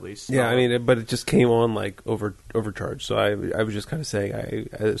cherry, at least. Yeah, I mean, but it just came on like overcharged. So I was just kind of saying, I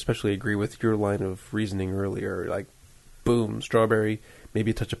especially agree with your line of reasoning earlier. Like, boom, strawberry,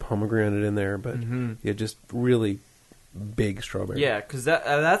 maybe a touch of pomegranate in there, but yeah, just really big strawberry. Yeah, because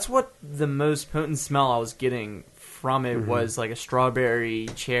that's what the most potent smell I was getting from it was like a strawberry,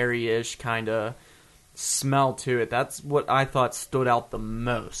 cherry-ish kind of smell to it. That's what I thought stood out the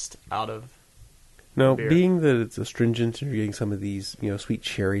most out of. Now, beer. being that it's astringent and you're getting some of these, sweet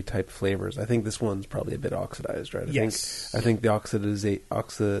cherry type flavors, I think this one's probably a bit oxidized, right? Yes. I think the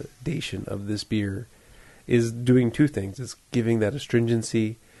oxidation of this beer is doing two things. It's giving that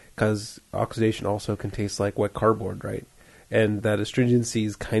astringency, because oxidation also can taste like wet cardboard, right? And that astringency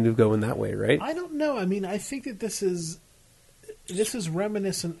is kind of going that way, right? I don't know. I mean, I think that this is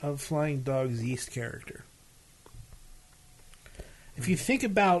reminiscent of Flying Dog's yeast character. If you think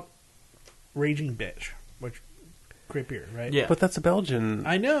about Raging Bitch, which great beer, right? Yeah. But that's a Belgian.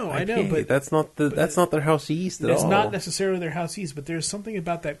 I know, IPA. but that's not their house yeast at all. it's not necessarily their house yeast, but there's something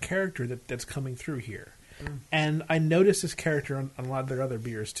about that character that's coming through here. And I noticed this character on a lot of their other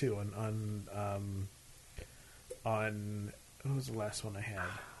beers too. On what was the last one I had?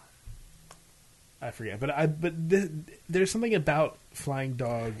 I forget, there's something about Flying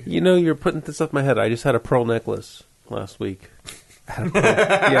Dog. You're putting this up my head. I just had a pearl necklace last week. Yes,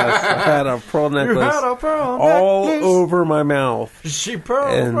 I had a pearl necklace all over my mouth. She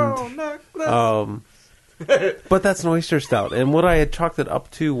pearl necklace. But that's an oyster stout, and what I had chalked it up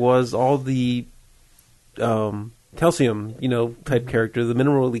to was all the calcium, type character, the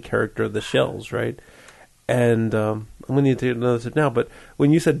minerally character of the shells, right? And I'm going to need to take another sip now. But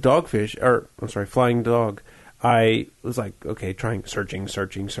when you said Flying Dog, I was like, okay, searching.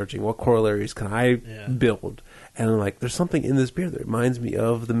 What corollaries can I build? And I'm like, there's something in this beer that reminds me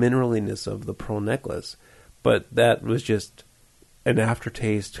of the mineraliness of the pearl necklace. But that was just an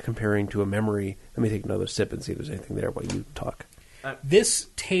aftertaste comparing to a memory. Let me take another sip and see if there's anything there while you talk. This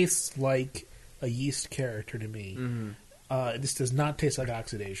tastes like a yeast character to me. This does not taste like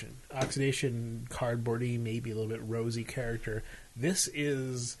oxidation. Oxidation, cardboardy, maybe a little bit rosy character. This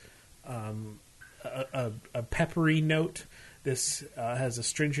is a peppery note. This has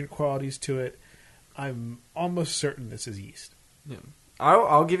astringent qualities to it. I'm almost certain this is yeast. Yeah.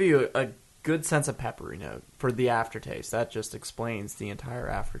 I'll give you a good sense of peppery note for the aftertaste. That just explains the entire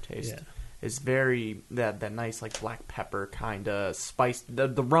aftertaste. Yeah. It's very that nice like black pepper kind of spice, the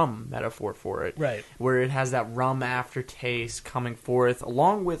rum metaphor for it, Right? Where it has that rum aftertaste coming forth,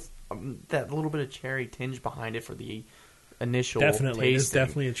 along with that little bit of cherry tinge behind it for the initial Definitely, there's tasting.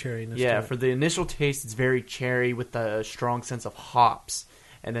 definitely a cherryness. Yeah, to it. for the initial taste, it's very cherry with a strong sense of hops.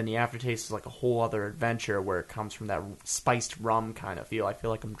 And then the aftertaste is like a whole other adventure where it comes from that spiced rum kind of feel. I feel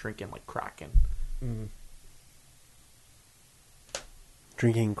like I'm drinking like Kraken.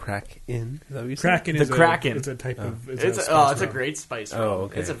 Drinking Kraken? Is that what you said? Kraken is Kraken. It's a type of. It's a spice rum. great spice rum. Oh,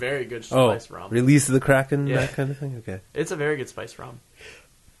 okay. It's a very good spice rum. Release of the Kraken, Yeah. that kind of thing? Okay. It's a very good spice rum.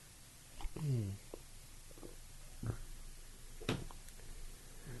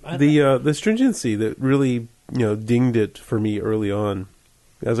 The stringency that really dinged it for me early on,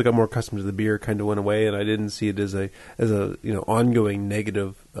 as I got more accustomed to the beer, kind of went away, and I didn't see it as a ongoing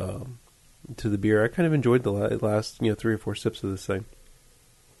negative to the beer. I kind of enjoyed the last 3 or 4 sips of this thing.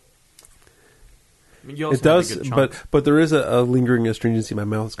 I mean, you also It does, have a good chunk. but there is a lingering astringency. My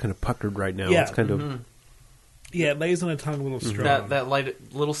mouth is kind of puckered right now. Yeah. It's kind of Yeah, it lays on the tongue a little strong. that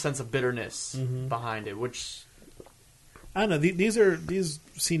light little sense of bitterness behind it, which I don't know. These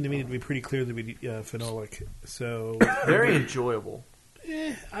seem to me to be pretty clearly be phenolic. So very enjoyable.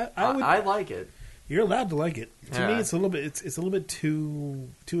 I would. like it. You're allowed to like it. To Yeah. me, it's a little bit. It's a little bit too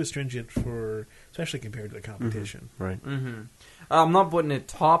astringent for especially compared to the competition. Right. Mm-hmm. I'm not putting it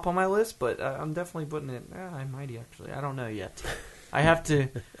top on my list, but I'm definitely putting it. I might actually. I don't know yet. I have to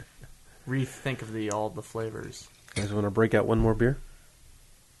rethink of all the flavors. You guys want to break out one more beer?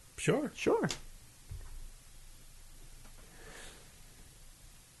 Sure. Sure.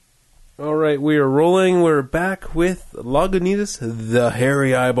 All right, we are rolling. We're back with Lagunitas, the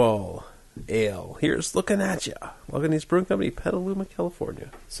Hairy Eyeball Ale. Here's looking at ya. Lagunitas Brewing Company, Petaluma,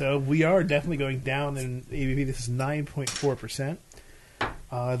 California. So we are definitely going down in ABV. This is 9.4%.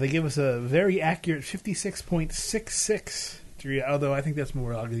 They give us a very accurate 56.66. Although I think that's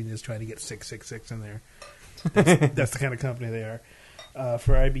more Lagunitas trying to get 666 in there. That's the kind of company they are.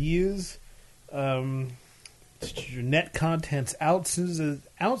 For IBUs, your net contents, ounces and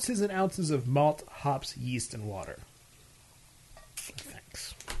ounces of malt, hops, yeast, and water.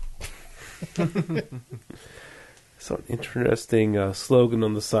 Thanks. So an interesting slogan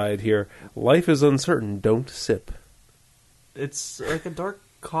on the side here. Life is uncertain, don't sip. It's like a dark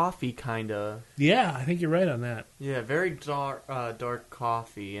coffee kind of. Yeah, I think you're right on that. Yeah, very dark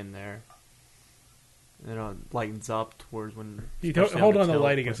coffee in there. You know, it lightens up towards when. You don't, especially hold on, the the tail,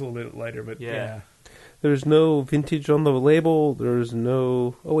 lighting but- is a little bit lighter, but Yeah. yeah. There's no vintage on the label. There's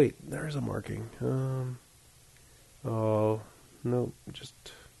no... Oh, wait. There's a marking. Oh, no. Just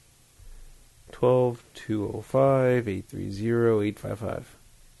 12-205-830-855.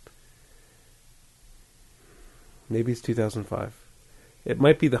 Maybe it's 2005. It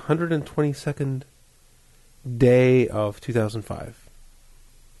might be the 122nd day of 2005.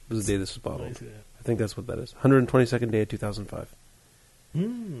 Was the day this was bottled. I think that's what that is. 122nd day of 2005.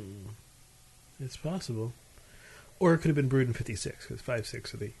 It's possible. Or it could have been brewed in 56, because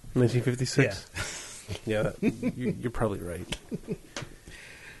 5.6 of the... 1956? Yeah, you're probably right.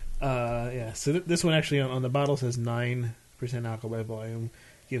 Yeah, so this one actually on the bottle says 9% alcohol by volume,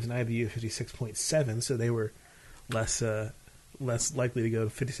 gives an IBU of 56.7, so they were less likely to go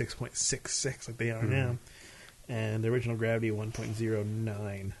to 56.66 like they are now. And the original gravity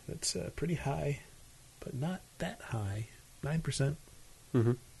 1.09. That's pretty high, but not that high. 9%.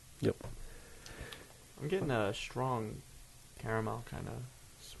 Mm-hmm. Yep. I'm getting a strong caramel kind of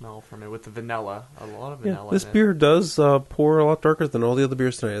smell from it with the vanilla. A lot of vanilla. Yeah, this in it. beer does pour a lot darker than all the other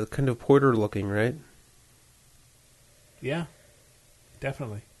beers tonight. It's kind of porter looking, right? Yeah,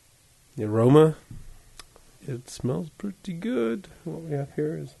 definitely. The aroma, it smells pretty good. What we have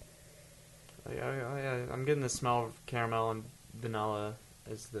here is... Yeah, I'm getting the smell of caramel and vanilla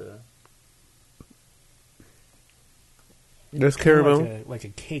as the. There's caramel. Like a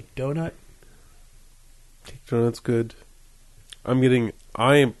cake donut. Cake donut's good.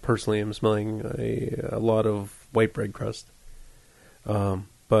 I personally am smelling a lot of white bread crust.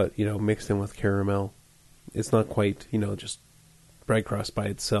 But, mixed in with caramel. It's not quite, just bread crust by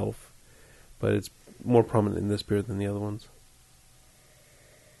itself. But it's more prominent in this beer than the other ones.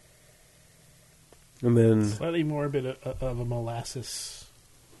 And then... Slightly more a bit of a molasses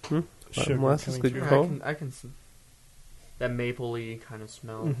sugar molasses, coming good through. call. I can that mapley kind of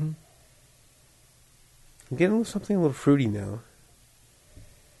smell. Mm-hmm. I'm getting something a little fruity now.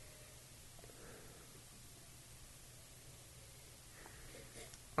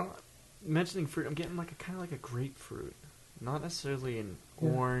 Mentioning fruit, I'm getting kind of like a grapefruit, not necessarily an Yeah.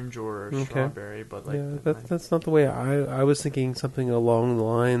 orange or a Okay. strawberry, but like Yeah, that's not the way I was thinking. Something along the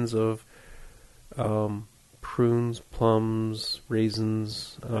lines of prunes, plums,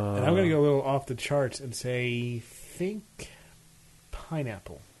 raisins. And I'm going to go a little off the charts and say, think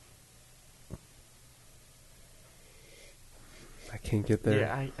pineapple. I can't get there.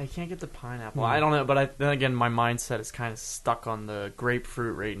 Yeah, I can't get the pineapple. I don't know, but then again, my mindset is kind of stuck on the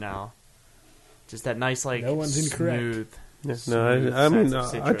grapefruit right now. Just that nice, No one's incorrect. smooth. Yeah, smooth I mean, sense of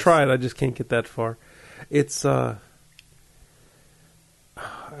I citrus. tried. I just can't get that far. It's. I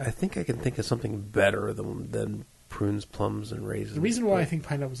think I can think of something better than prunes, plums, and raisins. The reason why I think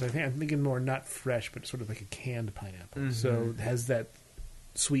pineapple is, I'm thinking more not fresh, but sort of like a canned pineapple. Mhm. So it has that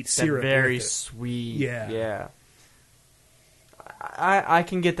sweet That syrup. very with it. sweet. Yeah. Yeah. I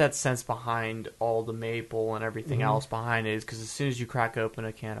can get that sense behind all the maple and everything Mhm. else behind it, because as soon as you crack open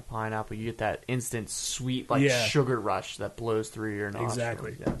a can of pineapple, you get that instant sweet, Yeah. sugar rush that blows through your nostrils.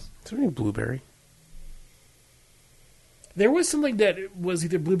 Exactly. Yes. Is there any blueberry? There was something that was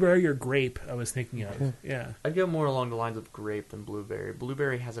either blueberry or grape I was thinking of. Okay. Yeah. I'd go more along the lines of grape than blueberry.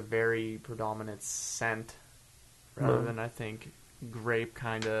 Blueberry has a very predominant scent, rather No. than I think grape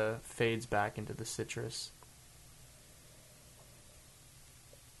kind of fades back into the citrus.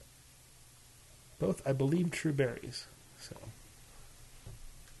 Both, I believe, true berries. So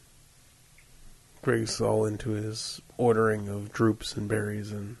Greg's all into his ordering of drupes and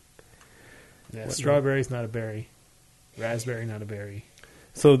berries, and Yeah, strawberry's not a berry. Raspberry, not a berry.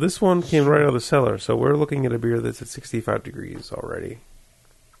 So this one came right out of the cellar. So we're looking at a beer that's at 65 degrees already.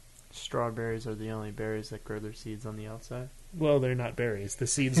 Strawberries are the only berries that grow their seeds on the outside. Well, they're not berries. The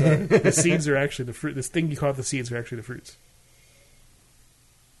seeds are actually the fruit. This thing you call the seeds are actually the fruits.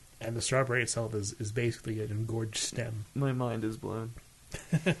 And the strawberry itself is basically an engorged stem. My mind is blown.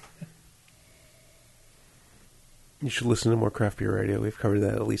 You should listen to more craft beer radio. We've covered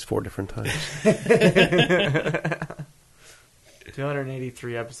that at least 4 different times.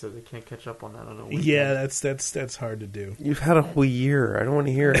 283 episodes. I can't catch up on that on a week. Yeah, that's hard to do. You've had a whole year. I don't want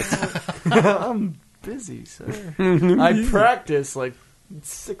to hear it. I'm busy, sir. I practice like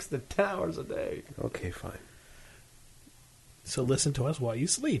 6 to 10 hours a day. Okay, fine. So listen to us while you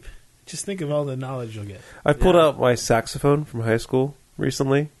sleep. Just think of all the knowledge you'll get. I pulled out my saxophone from high school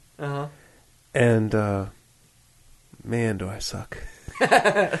recently, and man, do I suck.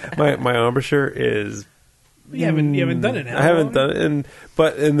 my embouchure is. You haven't done it now. I haven't done it,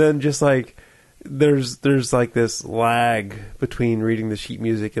 and then just like there's like this lag between reading the sheet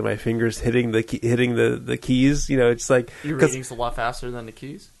music and my fingers hitting the keys. You know, it's like your reading's a lot faster than the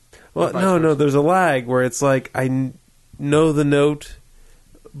keys. Well, no, there's a lag where it's like I know the note,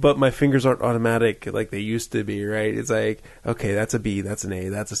 but my fingers aren't automatic like they used to be, right? It's like, okay, that's a B, that's an A,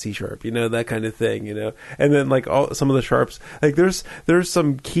 that's a C sharp, you know, that kind of thing, you know? And then like some of the sharps, like there's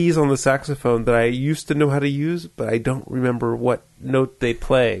some keys on the saxophone that I used to know how to use, but I don't remember what note they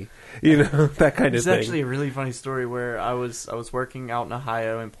play, you know, that kind of thing. It's actually a really funny story where I was working out in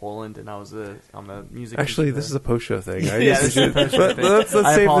Ohio and Poland, and I was on the music. Actually, this is a post-show thing. This is a post-show thing.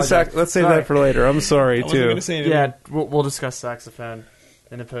 Let's save that for later. I'm sorry, too. Yeah, we'll discuss saxophone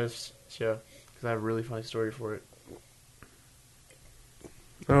in a post show because I have a really funny story for it.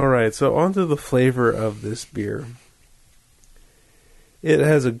 All right, so on to the flavor of this beer. It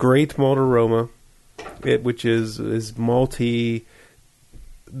has a great malt aroma, which is malty.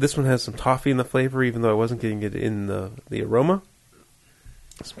 This one has some toffee in the flavor, even though I wasn't getting it in the aroma.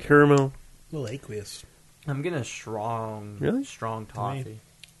 Some caramel. A little aqueous. I'm getting a strong toffee.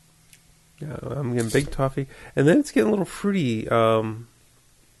 Yeah, I'm getting big toffee, and then it's getting a little fruity.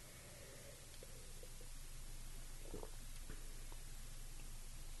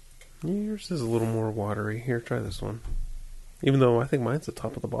 Yours is a little more watery. Here, try this one. Even though I think mine's the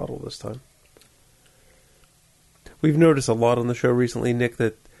top of the bottle this time. We've noticed a lot on the show recently, Nick,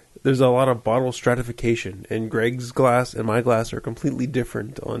 that there's a lot of bottle stratification, and Greg's glass and my glass are completely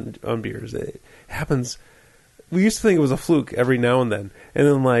different on beers. It happens. We used to think it was a fluke every now and then, and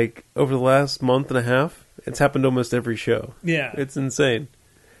then like over the last month and a half, it's happened almost every show. Yeah, it's insane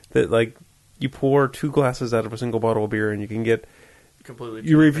that like you pour 2 glasses out of a single bottle of beer, and you can get. Completely.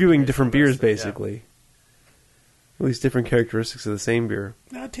 You're reviewing different beers, basically. Yeah. At least different characteristics of the same beer.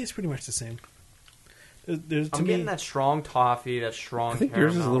 No, it tastes pretty much the same. I'm getting that strong toffee, that strong. I think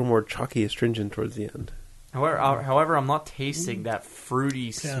caramel. yours is a little more chalky, astringent towards the end. However, I'm not tasting that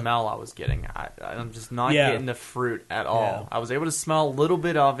fruity smell I was getting. I'm just not getting the fruit at all. Yeah. I was able to smell a little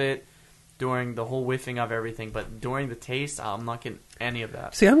bit of it during the whole whiffing of everything, but during the taste, I'm not getting any of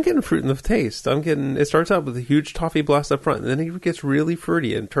that. See, I'm getting fruit in the taste. It starts out with a huge toffee blast up front, and then it gets really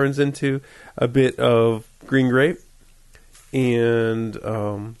fruity and turns into a bit of green grape and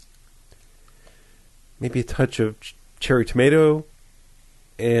maybe a touch of cherry tomato,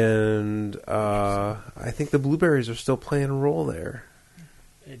 and I think the blueberries are still playing a role there.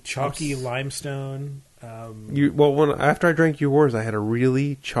 Chalky limestone. After I drank yours, I had a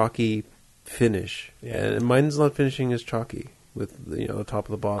really chalky finish, and mine's not finishing as chalky with the top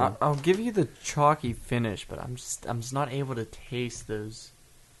of the bottom. I'll give you the chalky finish, but I'm just not able to taste those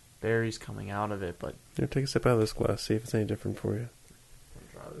berries coming out of it. But here, take a sip out of this glass, see if it's any different for you.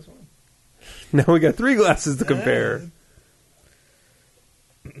 Try this one. Now we got 3 glasses to compare.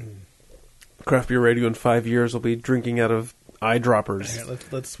 Craft Beer Radio in 5 years will be drinking out of eyedroppers. Right,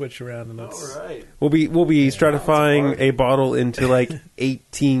 let's switch around and let's. All right. We'll be stratifying a bottle into like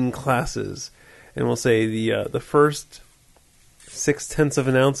 18 classes, and we'll say the first 0.6 of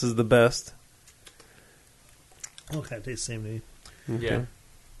an ounce is the best. Okay, it tastes the same to me. Okay.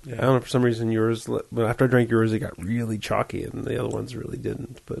 Yeah. I don't know, for some reason yours, but after I drank yours, it got really chalky, and the other ones really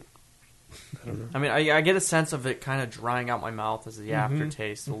didn't. But I don't know. I mean, I get a sense of it kind of drying out my mouth as the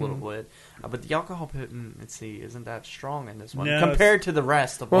aftertaste a little bit. But the alcohol potency isn't that strong in this one compared to the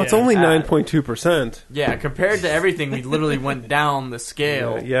rest of them. Well, it's only 9.2%. Yeah, compared to everything, we literally went down the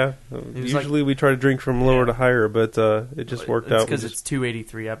scale. Yeah. Usually we try to drink from lower to higher, but it just worked out. Because it's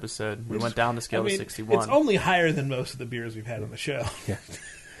 283 episode. We went down the scale to 61. It's only higher than most of the beers we've had on the show. Yeah.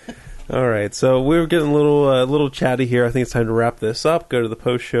 All right, so we're getting a little chatty here. I think it's time to wrap this up. Go to the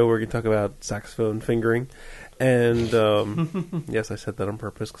post show where we can talk about saxophone fingering. And yes, I said that on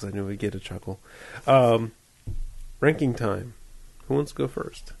purpose because I knew we'd get a chuckle. Ranking time. Who wants to go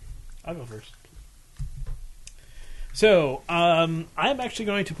first? I'll go first. So, I'm actually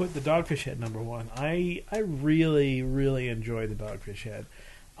going to put the Dogfish Head number one. I really, really enjoy the Dogfish Head.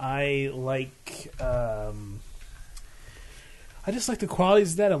 I just like the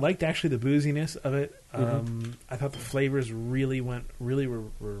qualities of that. I liked actually the booziness of it. I thought the flavors really were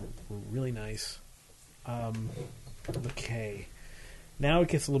really nice. Okay. Now it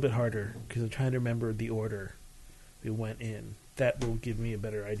gets a little bit harder because I'm trying to remember the order we went in. That will give me a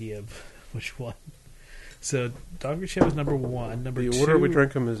better idea of which one. So Dogfish Head was number one. Number The two, order we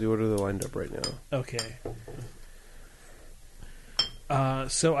drank them is the order they're lined up right now. Okay.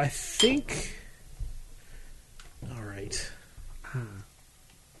 So I think. All right. All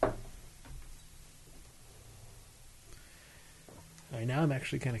right. Now I'm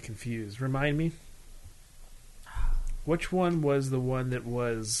actually kind of confused. Remind me. Which one was the one that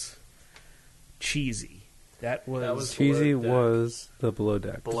was cheesy? That was Cheesy Below Deck. was the Below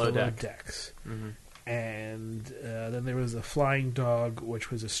Deck. Below Deck. Decks. Mm-hmm. And then there was the Flying Dog,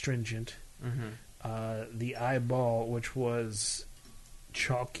 which was astringent. Mm-hmm. The Eyeball, which was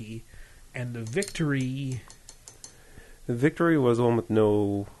chalky. And the Victory... The Victory was the one with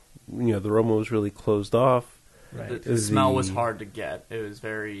no... the aroma was really closed off. Right. The smell was hard to get. It was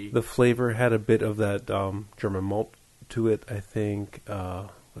very... The flavor had a bit of that German malt to it, I think.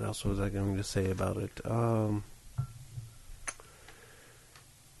 What else was I going to say about it?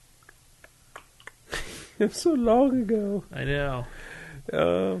 It was so long ago. I know.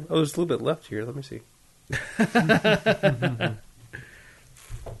 There's a little bit left here. Let me see.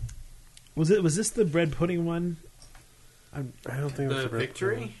 Was this the bread pudding one? I don't think it was The the red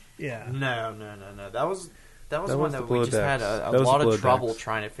Victory? one. Yeah. No. That was That one was that the we Below just had Decks. a That was lot the Below of trouble Decks.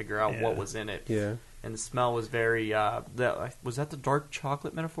 trying to figure out Yeah. what was in it. Yeah. And the smell was very... was that the dark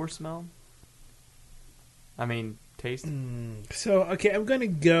chocolate metaphor smell? I mean, taste? So, okay, I'm going to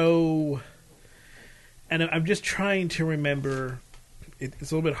go... And I'm just trying to remember...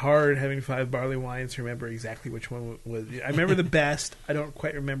 It's a little bit hard having 5 barley wines to remember exactly which one was... I remember the best. I don't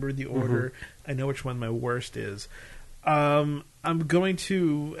quite remember the order. I know which one my worst is. I'm going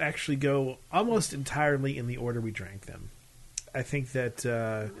to actually go almost entirely in the order we drank them. I think that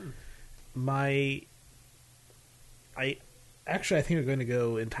I think I'm going to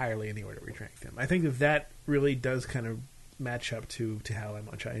go entirely in the order we drank them. I think that really does kind of match up to how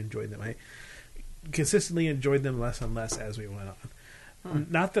much I enjoyed them. I consistently enjoyed them less and less as we went on.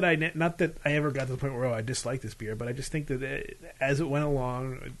 Not that I ever got to the point where I dislike this beer, but I just think that as it went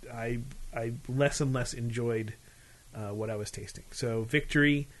along, I less and less enjoyed what I was tasting. So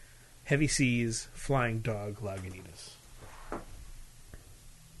Victory, Heavy Seas, Flying Dog, Lagunitas.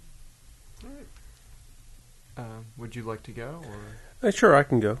 Would you like to go? Or Sure, I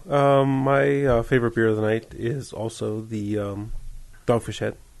can go. My favorite beer of the night is also the Dogfish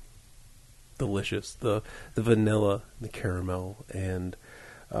Head. Delicious. The vanilla, the caramel, and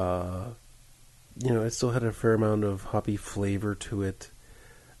it still had a fair amount of hoppy flavor to it.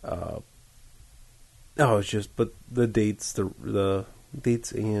 It's just, but the dates, the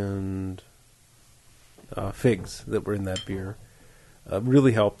dates and figs that were in that beer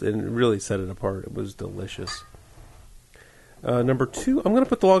really helped and really set it apart. It was delicious. Number 2, I'm going to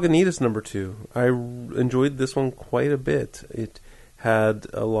put the Lagunitas number 2. I enjoyed this one quite a bit. It had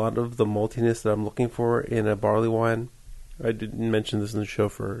a lot of the maltiness that I'm looking for in a barley wine. I didn't mention this in the show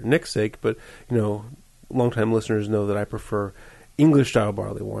for Nick's sake, but longtime listeners know that I prefer English-style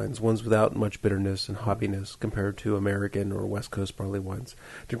barley wines, ones without much bitterness and hoppiness compared to American or West Coast barley wines.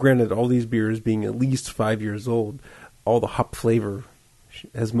 Granted, all these beers being at least 5 years old, all the hop flavor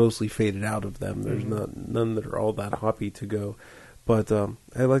has mostly faded out of them. There's none that are all that hoppy to go. But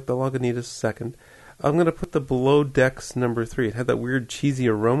I like the Lagunitas second. I'm going to put the Below Decks number 3. It had that weird cheesy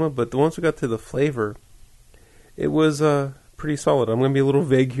aroma, but once we got to the flavor, it was pretty solid. I'm going to be a little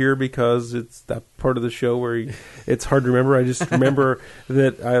vague here because it's that part of the show where it's hard to remember. I just remember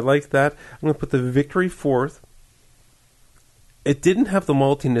that I liked that. I'm going to put the Victory 4th. It didn't have the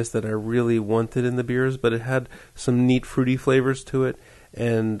maltiness that I really wanted in the beers, but it had some neat fruity flavors to it,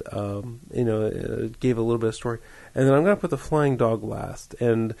 and it gave a little bit of story. And then I'm going to put the Flying Dog last.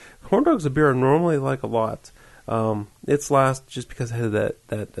 And Horn Dog's a beer I normally like a lot. It's last just because it had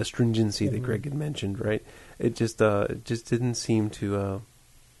that astringency that Greg had mentioned, right? It just didn't seem to.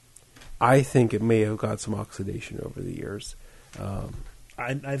 I think it may have got some oxidation over the years.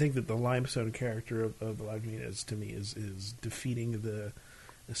 I think that the limestone character of the Lagunitas to me is defeating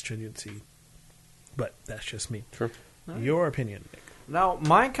astringency. But that's just me. Sure. Your opinion, Nick. Now,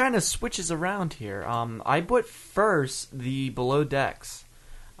 mine kind of switches around here. I put first the Below Decks.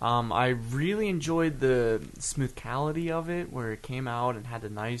 I really enjoyed the smoothcality of it, where it came out and had a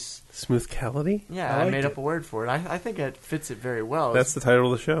nice... Smoothcality? Yeah, I I liked made it. up a word for it. I think it fits it very well. That's the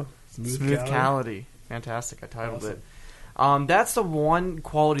title of the show. Smoothcality. Fantastic. I titled Awesome. it. That's the one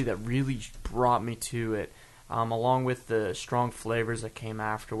quality that really brought me to it, along with the strong flavors that came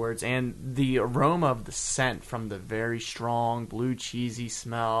afterwards and the aroma of the scent from the very strong blue cheesy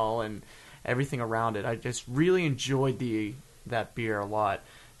smell and everything around it. I just really enjoyed that beer a lot.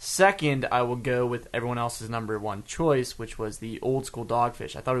 Second, I will go with everyone else's number one choice, which was the Old School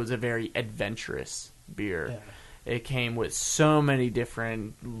Dogfish. I thought it was a very adventurous beer. Yeah. It came with so many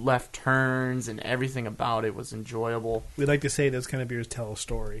different left turns, and everything about it was enjoyable. We like to say those kind of beers tell a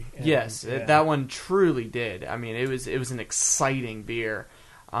story. And, Yes, yeah. that one truly did. I mean, it was an exciting beer.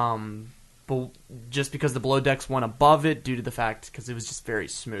 But just because the Below Decks went above it due to the fact, because it was just very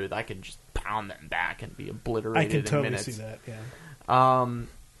smooth, I could just pound them back and be obliterated I can in totally minutes. see that, yeah.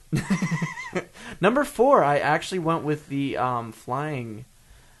 Number 4, I actually went with the flying...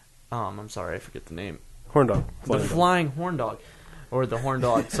 I'm sorry, I forget the name. Horn dog. The flying horn dog. Or the horn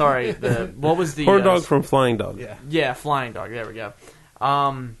dog. Sorry. What was the... Horn dog from Flying Dog. Yeah. Yeah, flying dog. There we go.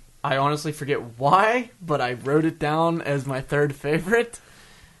 I honestly forget why, but I wrote it down as my third favorite.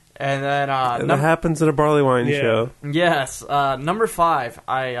 And then... And that happens at a barley wine Yeah. show. Yes. Number 5,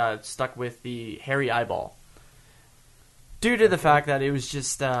 I stuck with the Hairy Eyeball. Due to the fact that it was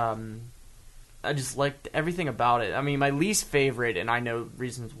just... I just liked everything about it. I mean, my least favorite, and I know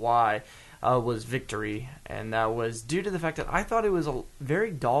reasons why, was Victory. And that was due to the fact that I thought it was very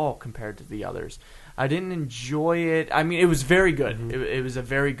dull compared to the others. I didn't enjoy it. I mean, it was very good. Mm-hmm. It was a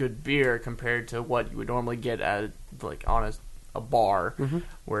very good beer compared to what you would normally get at, like, on a bar,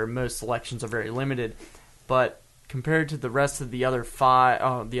 where most selections are very limited. But compared to the rest of the other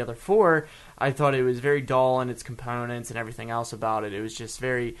 4, I thought it was very dull in its components and everything else about it. It was just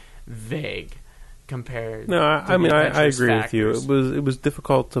very vague compared. No, to I the mean, I adventurous agree with you. factors. It was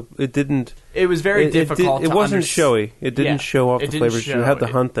difficult to. It didn't. It was very difficult. It to wasn't showy. It didn't Yeah, show off it the didn't flavors. You show had to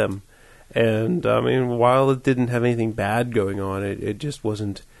it. hunt them. And I mean, while it didn't have anything bad going on, it just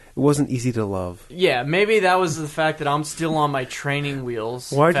wasn't. It wasn't easy to love. Yeah, maybe that was the fact that I'm still on my training wheels.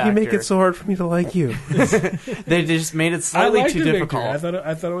 Why did you make factor. it so hard for me to like you? They just made it I slightly liked too the Victory. difficult.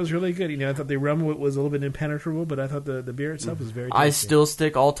 I thought it was really good. You know, I thought the rum was a little bit impenetrable, but I thought the beer itself was very tasty. I still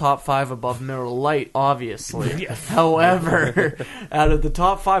stick all top 5 above Miller Lite, obviously. Yeah. However, out of the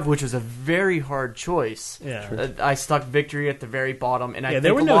top 5, which was a very hard choice, Yeah. I stuck Victory at the very bottom. And I Yeah, think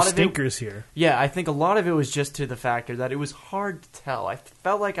there were a no lot of it, stinkers here. yeah, I think a lot of it was just to the factor that it was hard to tell. I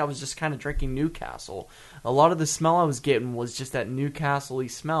felt like I was just kind of drinking Newcastle. A lot of the smell I was getting was just that Newcastle-y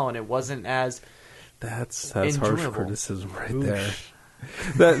smell, and it wasn't as... That's harsh Enjoyable. criticism right Oof. there.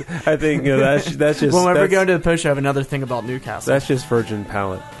 That I think that's just. When we're that's, going to the post, I have another thing about Newcastle. That's just virgin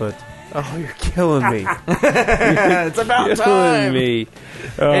palate. But you're killing me. It's about You're time! killing me.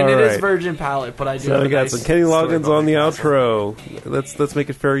 And it is All right. virgin palate, but I do So have we a got nice some Kenny story Loggins about on the Newcastle. outro. Let's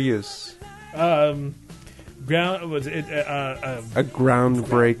make it fair use. Ground was it? A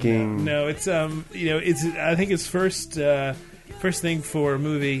groundbreaking. No, it's it's I think it's first thing for a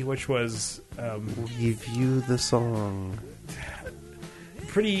movie, which was Review the song.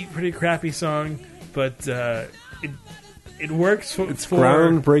 pretty crappy song, but it works. It's for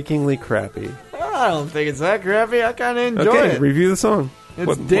groundbreakingly crappy. I don't think it's that crappy. I kind of enjoy Okay, it. review the song. It's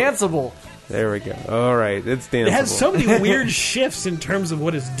What- danceable. There we go. All right, it's danceable. It has so many weird shifts in terms of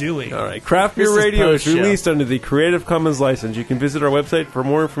what it's doing. All right, Craft Beer This is Radio is post-show. released under the Creative Commons license. You can visit our website for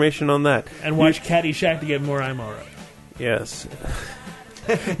more information on that. And watch Caddyshack to get more I'm Alright. Yes.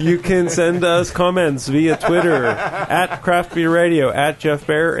 You can send us comments via Twitter at Craft Beer Radio, at Jeff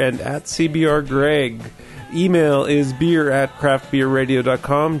Bear, and at CBR Greg. Email is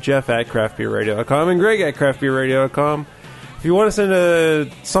beer@craftbeerradio.com, Jeff at craftbeerradio.com, and Greg at craftbeerradio.com. If you want to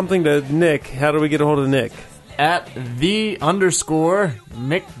send something to Nick, how do we get a hold of Nick? At _Mick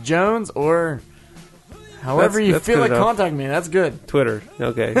Jones, or however you That's feel good like enough. contact me. That's good. Twitter.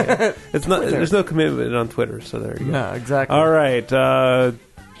 Okay. Yeah. It's not. There's no commitment on Twitter, so there you go. No, exactly. All right. I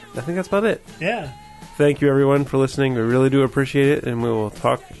think that's about it. Yeah. Thank you, everyone, for listening. We really do appreciate it, and we will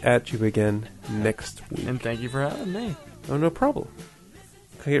talk at you again next week. And thank you for having me. Oh, no problem.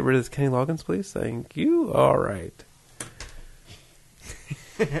 Can I get rid of this Kenny Loggins, please? Thank you. All right.